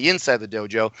half on the inside of the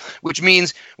dojo, which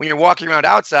means when you're walking around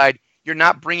outside, you're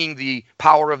not bringing the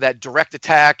power of that direct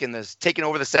attack and this taking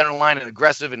over the center line and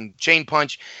aggressive and chain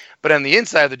punch. But on the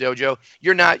inside of the dojo,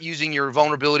 you're not using your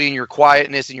vulnerability and your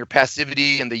quietness and your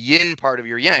passivity and the yin part of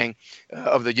your yang,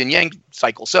 of the yin-yang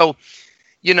cycle. So,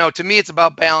 to me, it's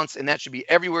about balance, and that should be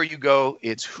everywhere you go.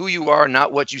 It's who you are,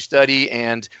 not what you study.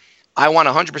 And I want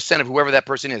 100% of whoever that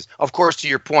person is. Of course, to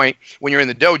your point, when you're in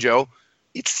the dojo,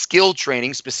 it's skill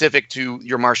training specific to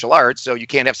your martial arts. So you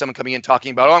can't have someone coming in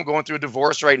talking about, oh, I'm going through a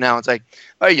divorce right now. It's like,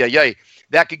 oh, yeah.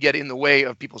 That could get in the way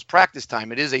of people's practice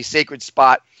time. It is a sacred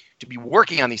spot to be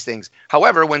working on these things.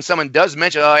 However, when someone does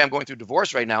mention, oh, I'm going through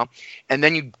divorce right now, and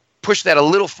then you push that a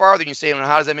little farther and you say, well,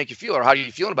 how does that make you feel? Or how are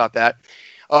you feeling about that?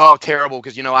 Oh, terrible,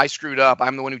 because, I screwed up.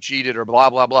 I'm the one who cheated, or blah,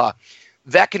 blah, blah.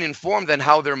 That can inform then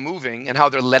how they're moving and how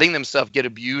they're letting themselves get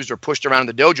abused or pushed around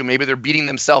the dojo. Maybe they're beating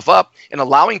themselves up and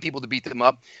allowing people to beat them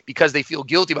up because they feel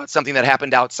guilty about something that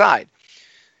happened outside.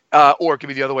 Or it could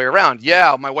be the other way around.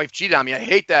 Yeah, my wife cheated on me. I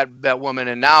hate that woman,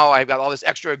 and now I've got all this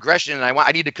extra aggression, and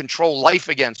I need to control life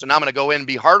again. So now I'm going to go in and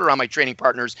be harder on my training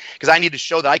partners because I need to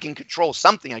show that I can control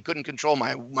something. I couldn't control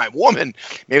my woman.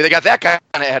 Maybe they got that kind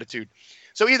of attitude.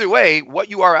 So either way, what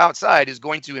you are outside is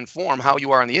going to inform how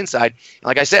you are on the inside. And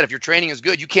like I said, if your training is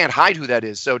good, you can't hide who that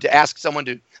is. So to ask someone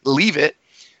to leave it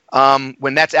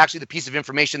when that's actually the piece of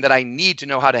information that I need to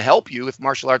know how to help you, if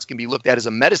martial arts can be looked at as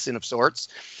a medicine of sorts,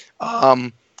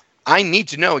 I need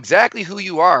to know exactly who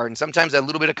you are. And sometimes that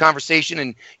little bit of conversation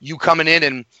and you coming in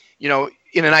and,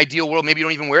 in an ideal world, maybe you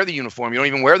don't even wear the uniform. You don't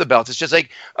even wear the belts. It's just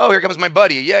like, oh, here comes my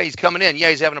buddy. Yeah, he's coming in. Yeah,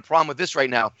 he's having a problem with this right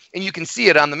now. And you can see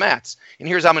it on the mats. And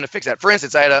here's how I'm going to fix that. For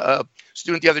instance, I had a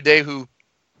student the other day who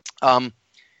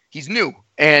he's new.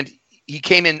 And he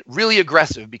came in really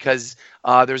aggressive because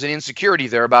there's an insecurity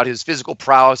there about his physical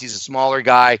prowess. He's a smaller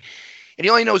guy. And he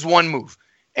only knows one move.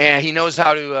 And he knows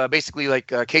how to basically like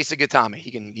Keisa Gatame.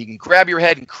 He can grab your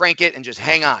head and crank it and just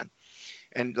hang on.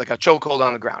 And like a chokehold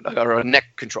on the ground or a neck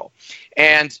control.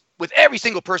 And with every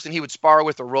single person he would spar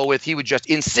with or roll with, he would just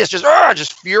insist,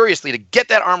 just furiously to get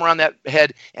that arm around that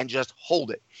head and just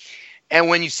hold it. And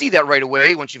when you see that right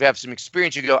away, once you've had some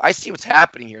experience, you go, I see what's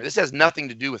happening here. This has nothing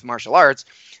to do with martial arts.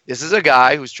 This is a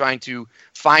guy who's trying to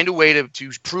find a way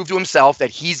to prove to himself that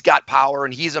he's got power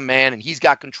and he's a man and he's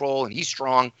got control and he's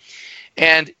strong.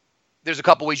 And there's a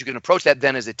couple ways you can approach that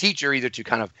then as a teacher, either to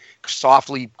kind of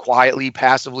softly, quietly,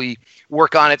 passively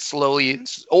work on it slowly,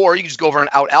 or you can just go over and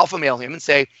out alpha male him and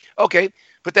say, okay,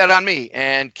 put that on me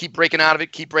and keep breaking out of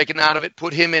it,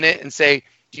 put him in it and say,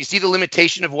 do you see the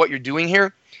limitation of what you're doing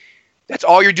here? That's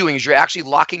all you're doing is you're actually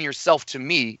locking yourself to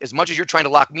me. As much as you're trying to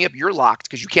lock me up, you're locked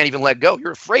because you can't even let go.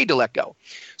 You're afraid to let go.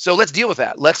 So let's deal with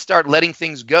that. Let's start letting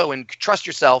things go and trust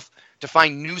yourself to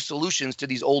find new solutions to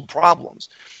these old problems.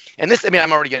 And this,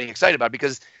 I'm already getting excited about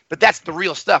it but that's the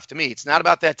real stuff to me. It's not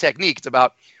about that technique. It's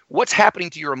about what's happening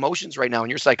to your emotions right now in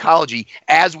your psychology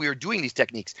as we are doing these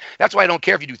techniques. That's why I don't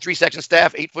care if you do 3-section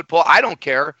staff, 8-foot pole. I don't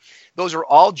care. Those are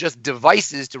all just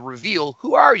devices to reveal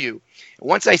who are you.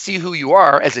 Once I see who you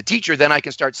are as a teacher, then I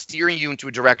can start steering you into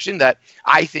a direction that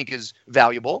I think is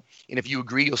valuable. And if you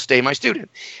agree, you'll stay my student.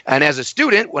 And as a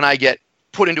student, when I get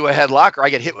put into a headlock or I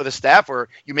get hit with a staff or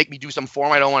you make me do some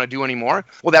form I don't want to do anymore,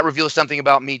 well, that reveals something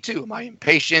about me too. Am I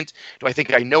impatient? Do I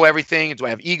think I know everything? Do I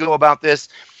have ego about this?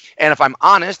 And if I'm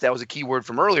honest, that was a key word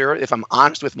from earlier, if I'm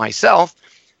honest with myself,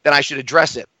 then I should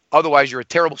address it. Otherwise, you're a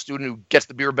terrible student who gets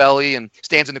the beer belly and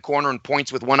stands in the corner and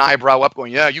points with one eyebrow up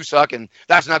going, yeah, you suck and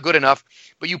that's not good enough.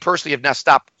 But you personally have now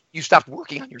stopped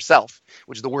working on yourself,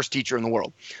 which is the worst teacher in the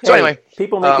world. So anyway.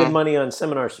 People make good money on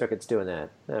seminar circuits doing that.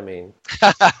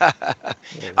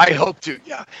 I hope to,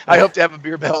 yeah. I hope to have a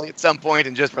beer belly at some point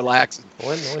and just relax.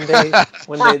 One day,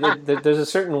 there's a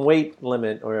certain weight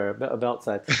limit or a belt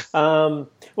size. Then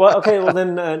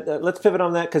let's pivot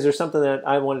on that because there's something that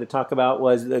I wanted to talk about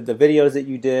was the videos that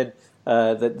you did,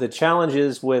 the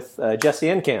challenges with Jesse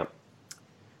Enkamp.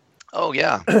 Oh,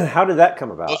 yeah. How did that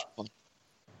come about?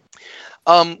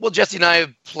 Well, Jesse and I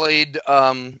have played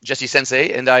Jesse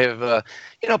Sensei, and I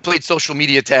have played social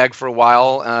media tag for a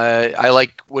while. I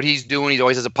like what he's doing. He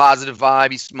always has a positive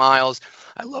vibe. He smiles.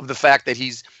 I love the fact that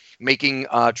he's making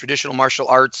traditional martial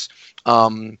arts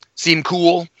seem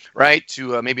cool, right,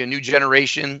 to maybe a new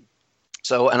generation.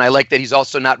 So, and I like that he's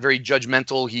also not very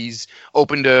judgmental. He's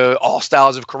open to all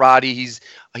styles of karate.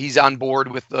 He's on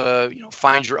board with the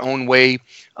find your own way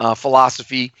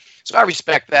philosophy. So I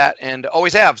respect that and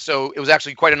always have. So it was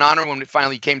actually quite an honor when it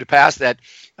finally came to pass that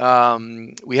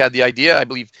we had the idea. I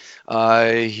believe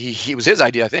it was his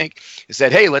idea, I think. He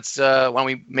said, hey, let's why don't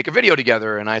we make a video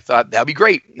together? And I thought that'd be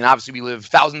great. And obviously we live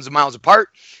thousands of miles apart,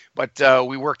 but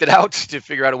we worked it out to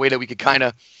figure out a way that we could kind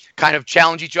of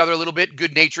challenge each other a little bit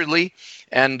good-naturedly.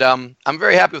 And I'm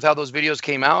very happy with how those videos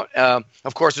came out.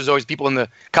 Of course, there's always people in the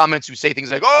comments who say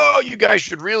things like, oh, you guys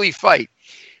should really fight,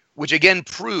 which again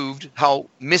proved how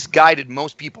misguided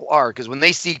most people are. Because when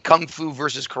they see Kung Fu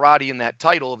versus Karate in that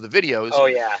title of the videos, oh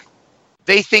yeah,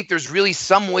 they think there's really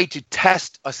some way to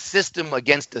test a system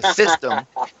against a system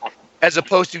as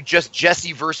opposed to just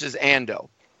Jesse versus Ando.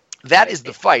 That is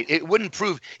the fight. It wouldn't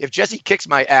prove if Jesse kicks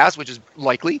my ass, which is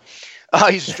likely.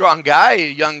 He's a strong guy,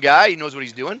 a young guy. He knows what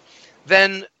he's doing.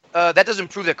 Then that doesn't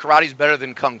prove that karate is better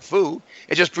than kung fu.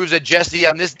 It just proves that Jesse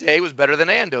on this day was better than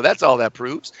Ando. That's all that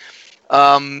proves.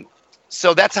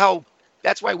 So that's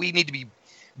why we need to be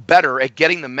better at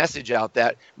getting the message out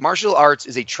that martial arts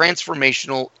is a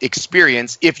transformational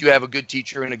experience if you have a good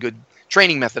teacher and a good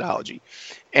training methodology.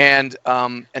 And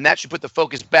that should put the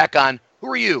focus back on who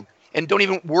are you? And don't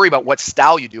even worry about what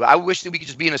style you do. I wish that we could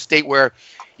just be in a state where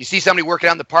you see somebody working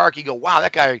out in the park, you go, wow,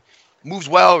 that guy moves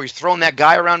well, or he's throwing that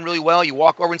guy around really well. You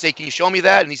walk over and say, can you show me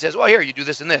that? And he says, well, here, you do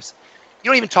this and this. You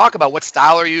don't even talk about what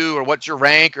style are you, or what's your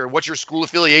rank, or what's your school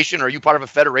affiliation, or are you part of a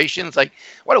federation? It's like,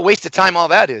 what a waste of time all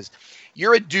that is.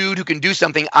 You're a dude who can do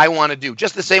something I want to do.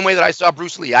 Just the same way that I saw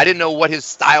Bruce Lee. I didn't know what his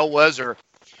style was or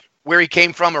where he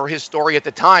came from or his story at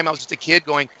the time. I was just a kid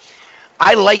going,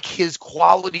 I like his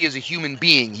quality as a human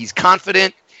being. He's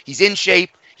confident. He's in shape.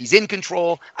 He's in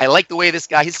control. I like the way this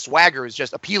guy, his swagger is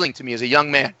just appealing to me as a young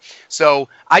man. So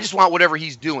I just want whatever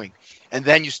he's doing. And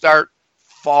then you start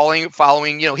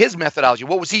following, his methodology.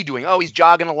 What was he doing? Oh, he's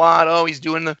jogging a lot. Oh, he's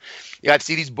doing I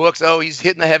see these books. Oh, he's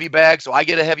hitting the heavy bag. So I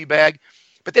get a heavy bag.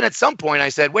 But then at some point I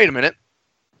said, wait a minute.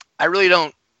 I really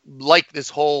don't like this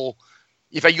whole,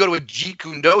 if I go to a Jeet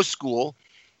Kune Do school,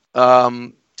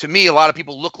 to me, a lot of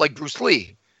people look like Bruce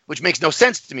Lee, which makes no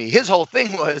sense to me. His whole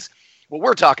thing was what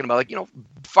we're talking about,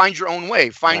 find your own way,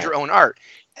 find your own art.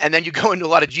 And then you go into a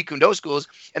lot of Jeet Kune Do schools,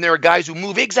 and there are guys who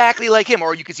move exactly like him,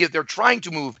 or you can see that they're trying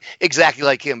to move exactly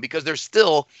like him because they're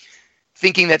still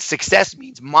thinking that success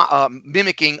means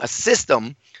mimicking a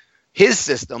system, his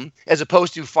system, as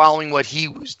opposed to following what he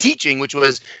was teaching, which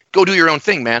was go do your own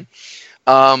thing, man.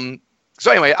 So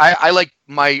anyway, I like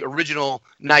my original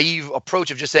naive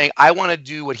approach of just saying, I want to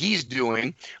do what he's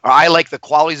doing, or I like the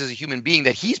qualities as a human being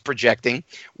that he's projecting.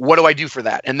 What do I do for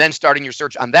that? And then starting your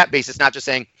search on that basis, not just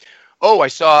saying, oh, I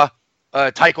saw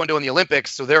Taekwondo in the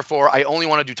Olympics, so therefore I only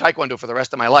want to do Taekwondo for the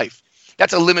rest of my life.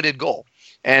 That's a limited goal.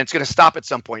 And it's going to stop at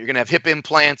some point. You're going to have hip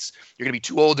implants. You're going to be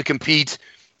too old to compete.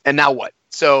 And now what?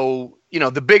 So,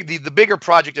 the bigger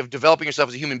project of developing yourself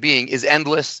as a human being is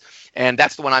endless. And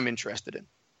that's the one I'm interested in.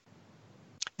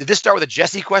 Did this start with a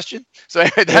Jesse question? So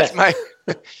that's my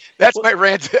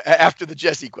rant after the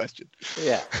Jesse question.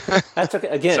 Yeah, that's okay.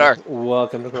 Again, Sorry.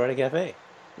 Welcome to Karate Cafe.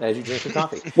 As you drink your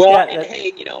coffee. Well,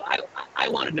 hey, I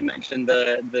wanted to mention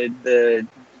the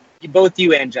both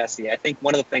you and Jesse. I think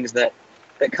one of the things that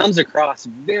comes across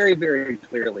very, very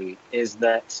clearly is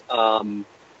that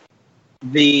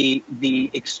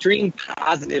the extreme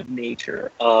positive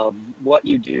nature of what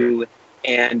you do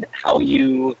and how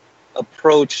you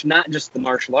approach not just the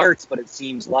martial arts, but it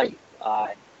seems life.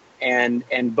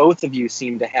 And both of you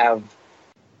seem to have,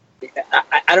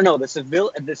 I don't know, this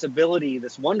ability,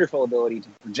 this wonderful ability to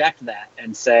project that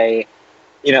and say,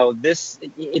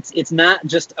 it's not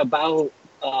just about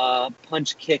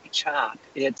punch, kick, chop.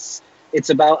 It's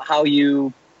about how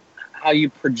you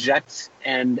project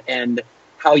and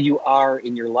how you are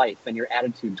in your life and your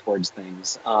attitude towards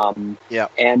things.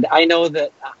 And I know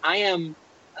that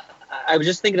I was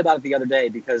just thinking about it the other day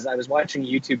because I was watching a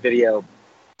YouTube video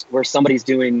where somebody's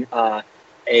doing a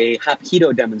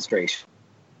Hapkido demonstration.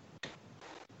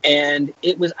 And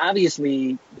it was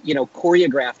obviously,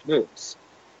 choreographed moves.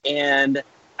 And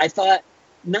I thought,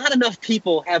 not enough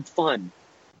people have fun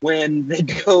when they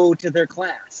go to their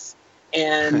class.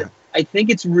 And I think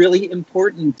it's really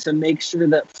important to make sure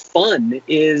that fun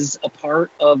is a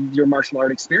part of your martial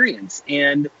art experience.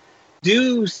 And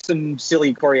do some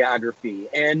silly choreography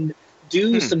and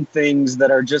do some things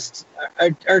that are just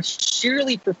are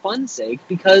sheerly for fun's sake,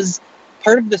 because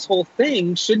part of this whole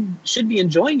thing should be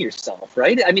enjoying yourself,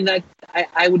 right? I mean,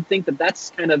 I would think that that's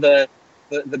kind of the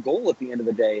goal at the end of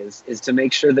the day is to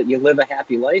make sure that you live a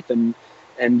happy life and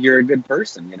you're a good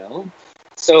person,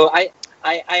 So I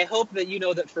hope that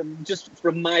that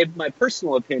from my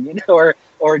personal opinion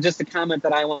or just a comment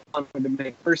that I wanted to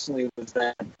make personally was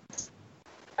that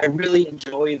I really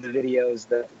enjoy the videos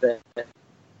that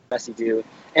Jesse do,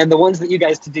 and the ones that you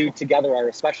guys do together are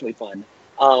especially fun.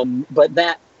 But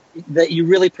that you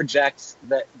really project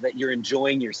that you're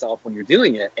enjoying yourself when you're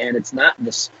doing it, and it's not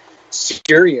this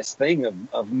serious thing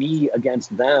of me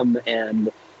against them,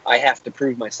 and I have to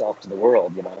prove myself to the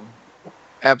world,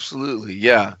 Absolutely,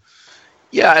 yeah.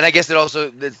 And I guess it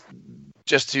also,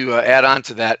 just to add on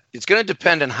to that, it's going to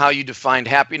depend on how you define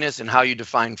happiness and how you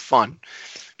define fun.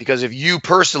 Because if you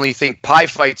personally think pie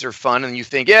fights are fun and you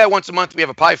think, once a month we have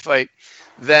a pie fight,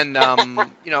 then,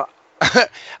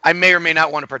 I may or may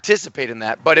not want to participate in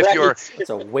that. But if it's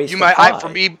a waste of time. For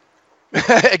me,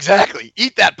 Exactly.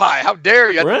 Eat that pie. How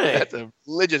dare you? Right. That's a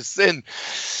religious sin.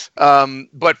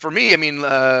 But for me, I mean,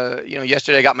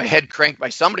 yesterday I got my head cranked by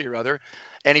somebody or other,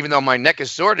 and even though my neck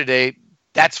is sore today,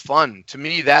 that's fun. To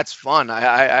me, that's fun.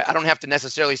 I don't have to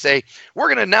necessarily say, we're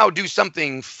going to now do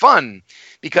something fun,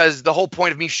 because the whole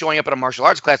point of me showing up at a martial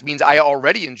arts class means I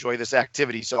already enjoy this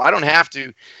activity. So I don't have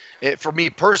to. For me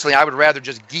personally, I would rather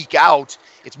just geek out.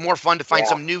 It's more fun to find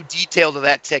some new detail to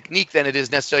that technique than it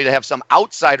is necessarily to have some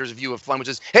outsider's view of fun, which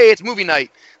is, hey, it's movie night.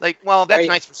 Like, well, that's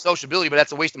nice for sociability, but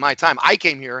that's a waste of my time. I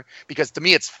came here because to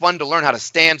me it's fun to learn how to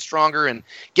stand stronger and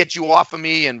get you off of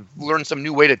me and learn some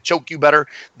new way to choke you better.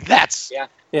 That's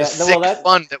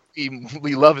fun that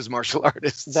we love as martial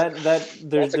artists.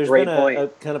 There's been a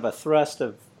kind of a thrust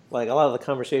of, like, a lot of the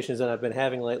conversations that I've been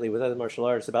having lately with other martial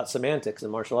artists about semantics in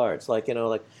martial arts. Like,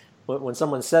 when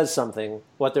someone says something,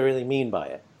 what they really mean by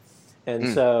it.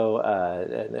 And so,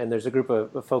 and there's a group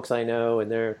of folks I know,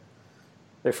 and they're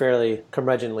fairly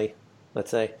curmudgeonly,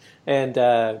 let's say. And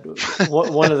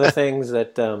one of the things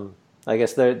that I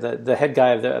guess the head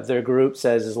guy of their group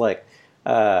says is like,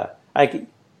 I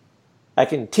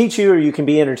can teach you, or you can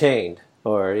be entertained,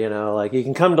 or like, you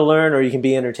can come to learn, or you can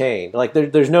be entertained. Like,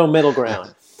 there's no middle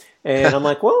ground. And I'm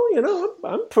like, well,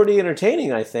 I'm pretty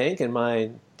entertaining, I think, and I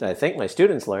think my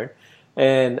students learn.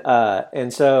 And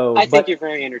so I think you're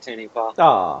very entertaining, Paul.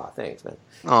 Oh, thanks, man.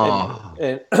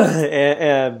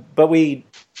 But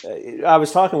I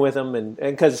was talking with him, and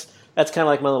because that's kind of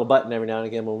like my little button every now and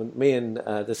again when me and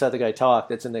this other guy talk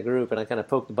that's in the group, and I kind of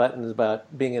poke the buttons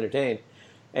about being entertained,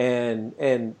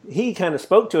 and he kind of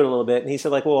spoke to it a little bit, and he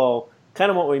said, like, well,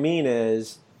 kind of what we mean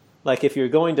is, like, if you're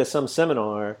going to some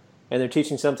seminar and they're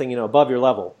teaching something, above your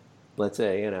level, let's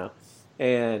say,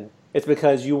 and it's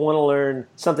because you want to learn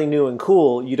something new and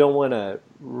cool. You don't want to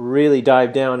really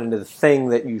dive down into the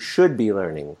thing that you should be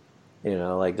learning,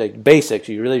 like basics.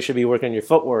 You really should be working on your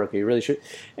footwork. You really should.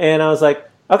 And I was like,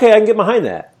 okay, I can get behind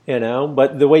that,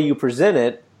 but the way you present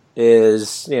it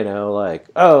is, like,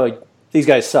 oh, these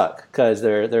guys suck because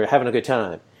they're having a good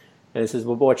time. And it says,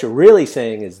 well, but what you're really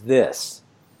saying is this.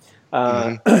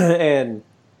 And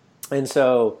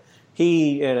so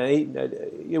we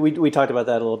talked about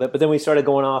that a little bit, but then we started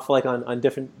going off, like, on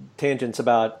different tangents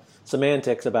about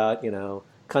semantics, about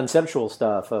conceptual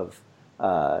stuff of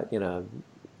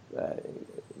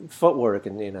footwork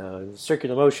and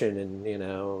circular motion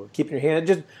and keeping your hand,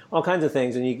 just all kinds of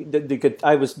things. And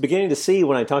I was beginning to see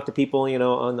when I talked to people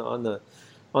on the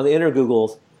inner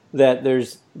Googles that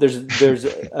there's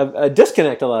a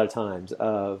disconnect a lot of times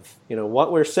of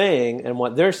what we're saying and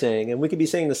what they're saying, and we could be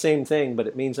saying the same thing, but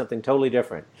it means something totally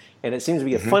different, and it seems to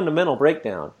be a fundamental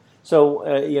breakdown. So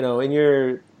in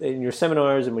your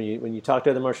seminars and when you talk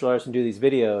to other martial artists and do these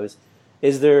videos,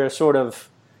 is there a sort of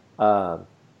a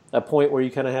point where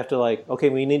you kind of have to, like, okay,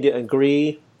 we need to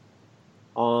agree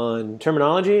on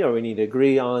terminology, or we need to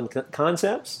agree on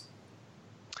concepts?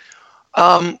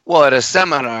 Well, at a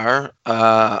seminar,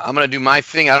 I'm going to do my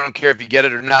thing. I don't care if you get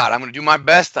it or not. I'm going to do my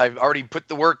best. I've already put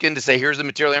the work in to say, here's the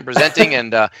material I'm presenting.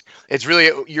 And it's really,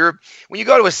 when you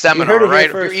go to a seminar, you heard it right?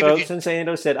 Here first, folks. Sensei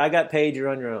Ando said, I got paid, you're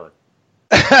on your own.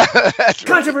 That's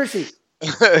controversy.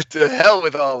 To hell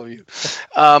with all of you.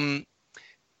 Where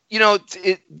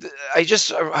did I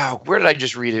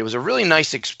just read it? It was a really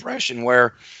nice expression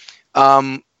where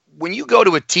when you go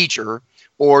to a teacher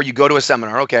or you go to a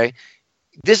seminar, okay,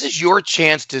 this is your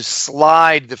chance to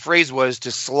slide. The phrase was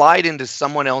to slide into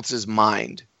someone else's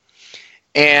mind.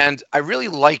 And I really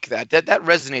like that. That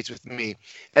resonates with me.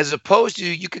 As opposed to,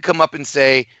 you could come up and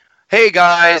say, hey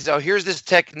guys, here's this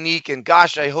technique, and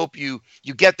gosh, I hope you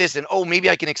get this, and oh, maybe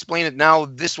I can explain it now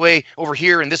this way over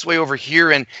here and this way over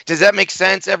here. And does that make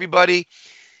sense, everybody?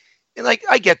 And, like,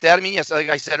 I get that. I mean, yes, like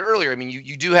I said earlier, I mean,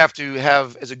 you do have to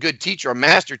have, as a good teacher, a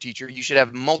master teacher, you should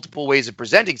have multiple ways of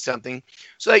presenting something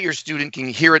so that your student can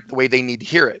hear it the way they need to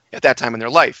hear it at that time in their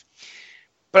life.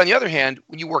 But on the other hand,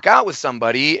 when you work out with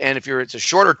somebody, and if it's a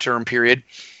shorter term period,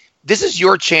 this is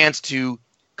your chance to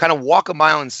kind of walk a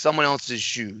mile in someone else's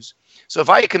shoes. So if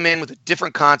I come in with a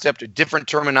different concept, a different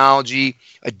terminology,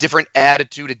 a different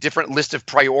attitude, a different list of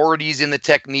priorities in the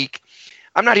technique,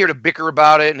 I'm not here to bicker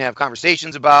about it and have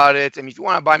conversations about it. I mean, if you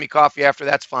want to buy me coffee after,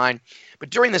 that's fine. But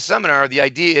during the seminar, the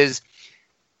idea is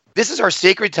this is our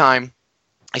sacred time.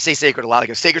 I say sacred a lot, like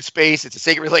a sacred space. It's a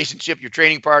sacred relationship, your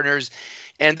training partners.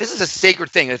 And this is a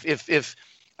sacred thing. If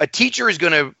a teacher is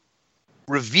going to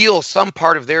reveal some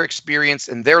part of their experience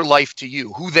and their life to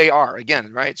you, who they are,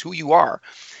 again, right? It's who you are.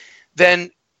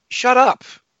 Then shut up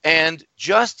and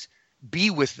just be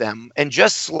with them and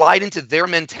just slide into their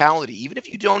mentality. Even if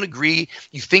you don't agree,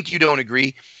 you think you don't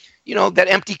agree, that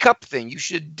empty cup thing, you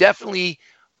should definitely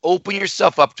open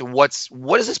yourself up to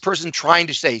what is this person trying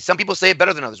to say. Some people say it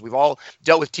better than others. We've all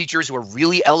dealt with teachers who are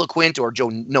really eloquent or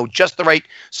know just the right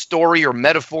story or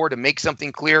metaphor to make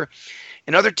something clear,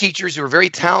 and other teachers who are very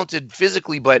talented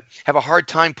physically but have a hard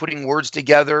time putting words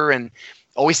together and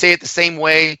always say it the same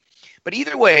way. But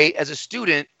either way, as a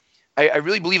student, I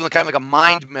really believe in kind of like a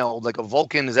mind meld, like a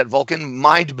Vulcan. Is that Vulcan?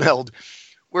 Mind meld,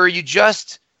 where you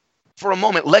just, for a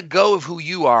moment, let go of who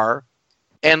you are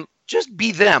and just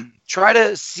be them. Try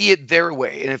to see it their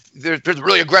way. And if they're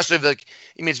really aggressive, like,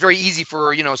 I mean, it's very easy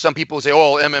for, some people to say,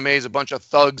 oh, MMA is a bunch of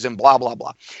thugs and blah, blah,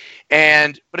 blah.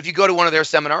 But if you go to one of their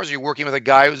seminars, you're working with a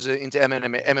guy who's into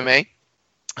MMA,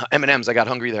 M&Ms, I got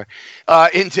hungry there,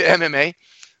 into MMA,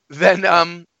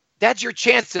 then that's your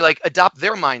chance to like adopt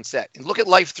their mindset and look at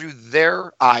life through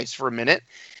their eyes for a minute.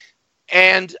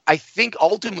 And I think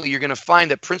ultimately you're going to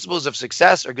find that principles of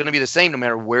success are going to be the same no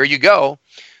matter where you go.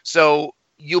 So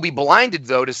you'll be blinded,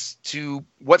 though, to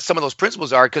what some of those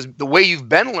principles are, because the way you've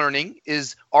been learning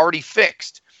is already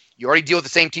fixed. You already deal with the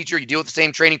same teacher. You deal with the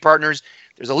same training partners.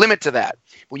 There's a limit to that.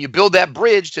 When you build that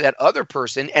bridge to that other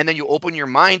person and then you open your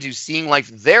mind to seeing life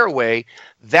their way,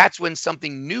 that's when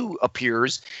something new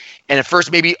appears. And at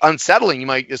first, maybe unsettling. You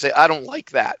might just say, I don't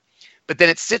like that. But then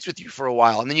it sits with you for a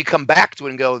while. And then you come back to it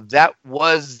and go, that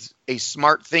was a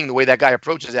smart thing, the way that guy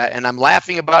approaches that. And I'm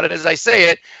laughing about it as I say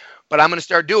it, but I'm going to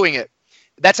start doing it.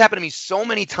 That's happened to me so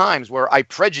many times where I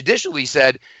prejudicially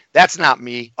said, that's not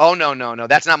me. Oh, no.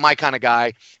 That's not my kind of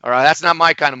guy. Or that's not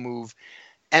my kind of move.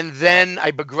 And then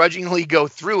I begrudgingly go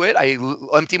through it. I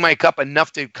empty my cup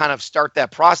enough to kind of start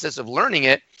that process of learning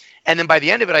it. And then by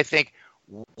the end of it, I think,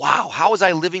 wow, how was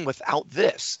I living without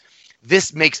this?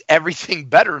 This makes everything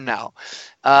better now.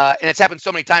 And it's happened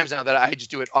so many times now that I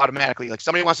just do it automatically. Like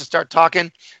somebody wants to start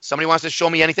talking, somebody wants to show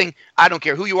me anything. I don't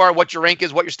care who you are, what your rank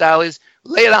is, what your style is.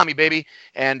 Lay it on me, baby.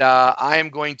 And I am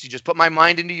going to just put my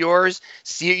mind into yours,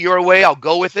 see it your way. I'll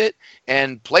go with it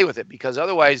and play with it, because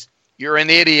otherwise you're an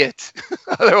idiot.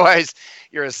 Otherwise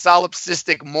you're a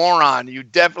solipsistic moron. You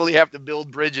definitely have to build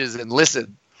bridges and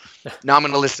listen. Now I'm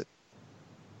going to listen.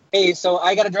 Hey, so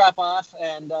I got to drop off,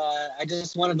 and I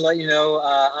just wanted to let you know,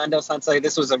 Ando Sensei,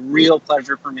 this was a real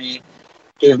pleasure for me.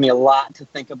 Gave me a lot to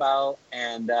think about,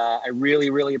 and I really,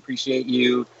 really appreciate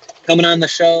you coming on the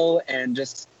show and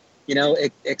just,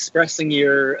 expressing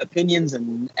your opinions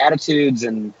and attitudes.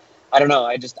 And I don't know,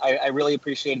 I really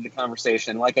appreciated the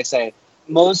conversation. Like I say,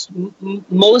 most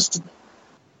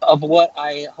of what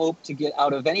I hope to get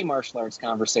out of any martial arts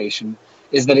conversation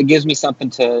is that it gives me something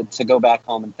to go back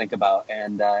home and think about.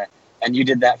 And you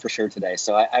did that for sure today.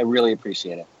 So I really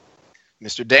appreciate it.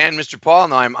 Mr. Dan, Mr. Paul,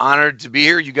 no, I'm honored to be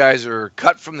here. You guys are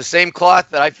cut from the same cloth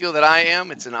that I feel that I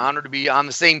am. It's an honor to be on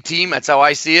the same team. That's how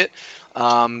I see it.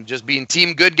 Just being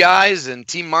team good guys and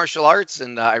team martial arts.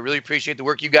 And I really appreciate the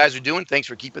work you guys are doing. Thanks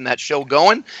for keeping that show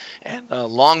going. And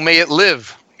long may it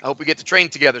live. I hope we get to train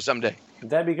together someday.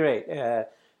 That'd be great. Ando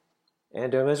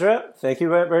Misra, thank you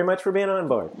very much for being on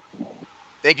board.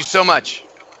 Thank you so much.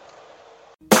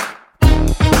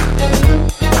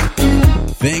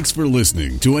 Thanks for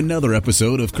listening to another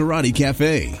episode of Karate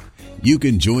Cafe. You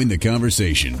can join the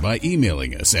conversation by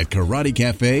emailing us at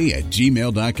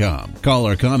karatecafe@gmail.com. Call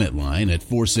our comment line at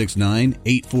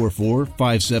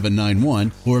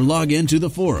 469-844-5791 or log into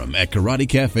the forum at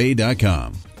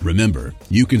karatecafe.com. Remember,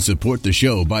 you can support the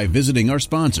show by visiting our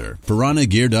sponsor,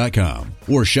 piranhagear.com,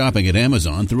 or shopping at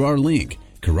Amazon through our link,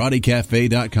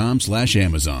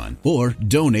 karatecafe.com/Amazon, or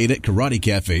donate at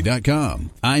karatecafe.com.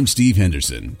 I'm Steve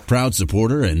Henderson, proud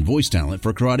supporter and voice talent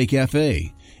for Karate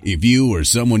Cafe. If you or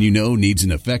someone you know needs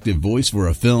an effective voice for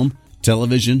a film,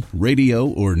 television, radio,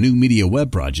 or new media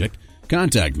web project,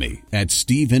 contact me at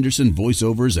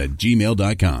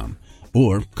stevehendersonvoiceovers@gmail.com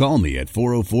or call me at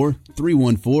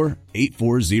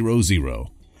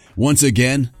 404-314-8400. Once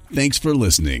again, thanks for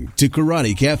listening to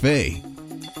Karate Cafe.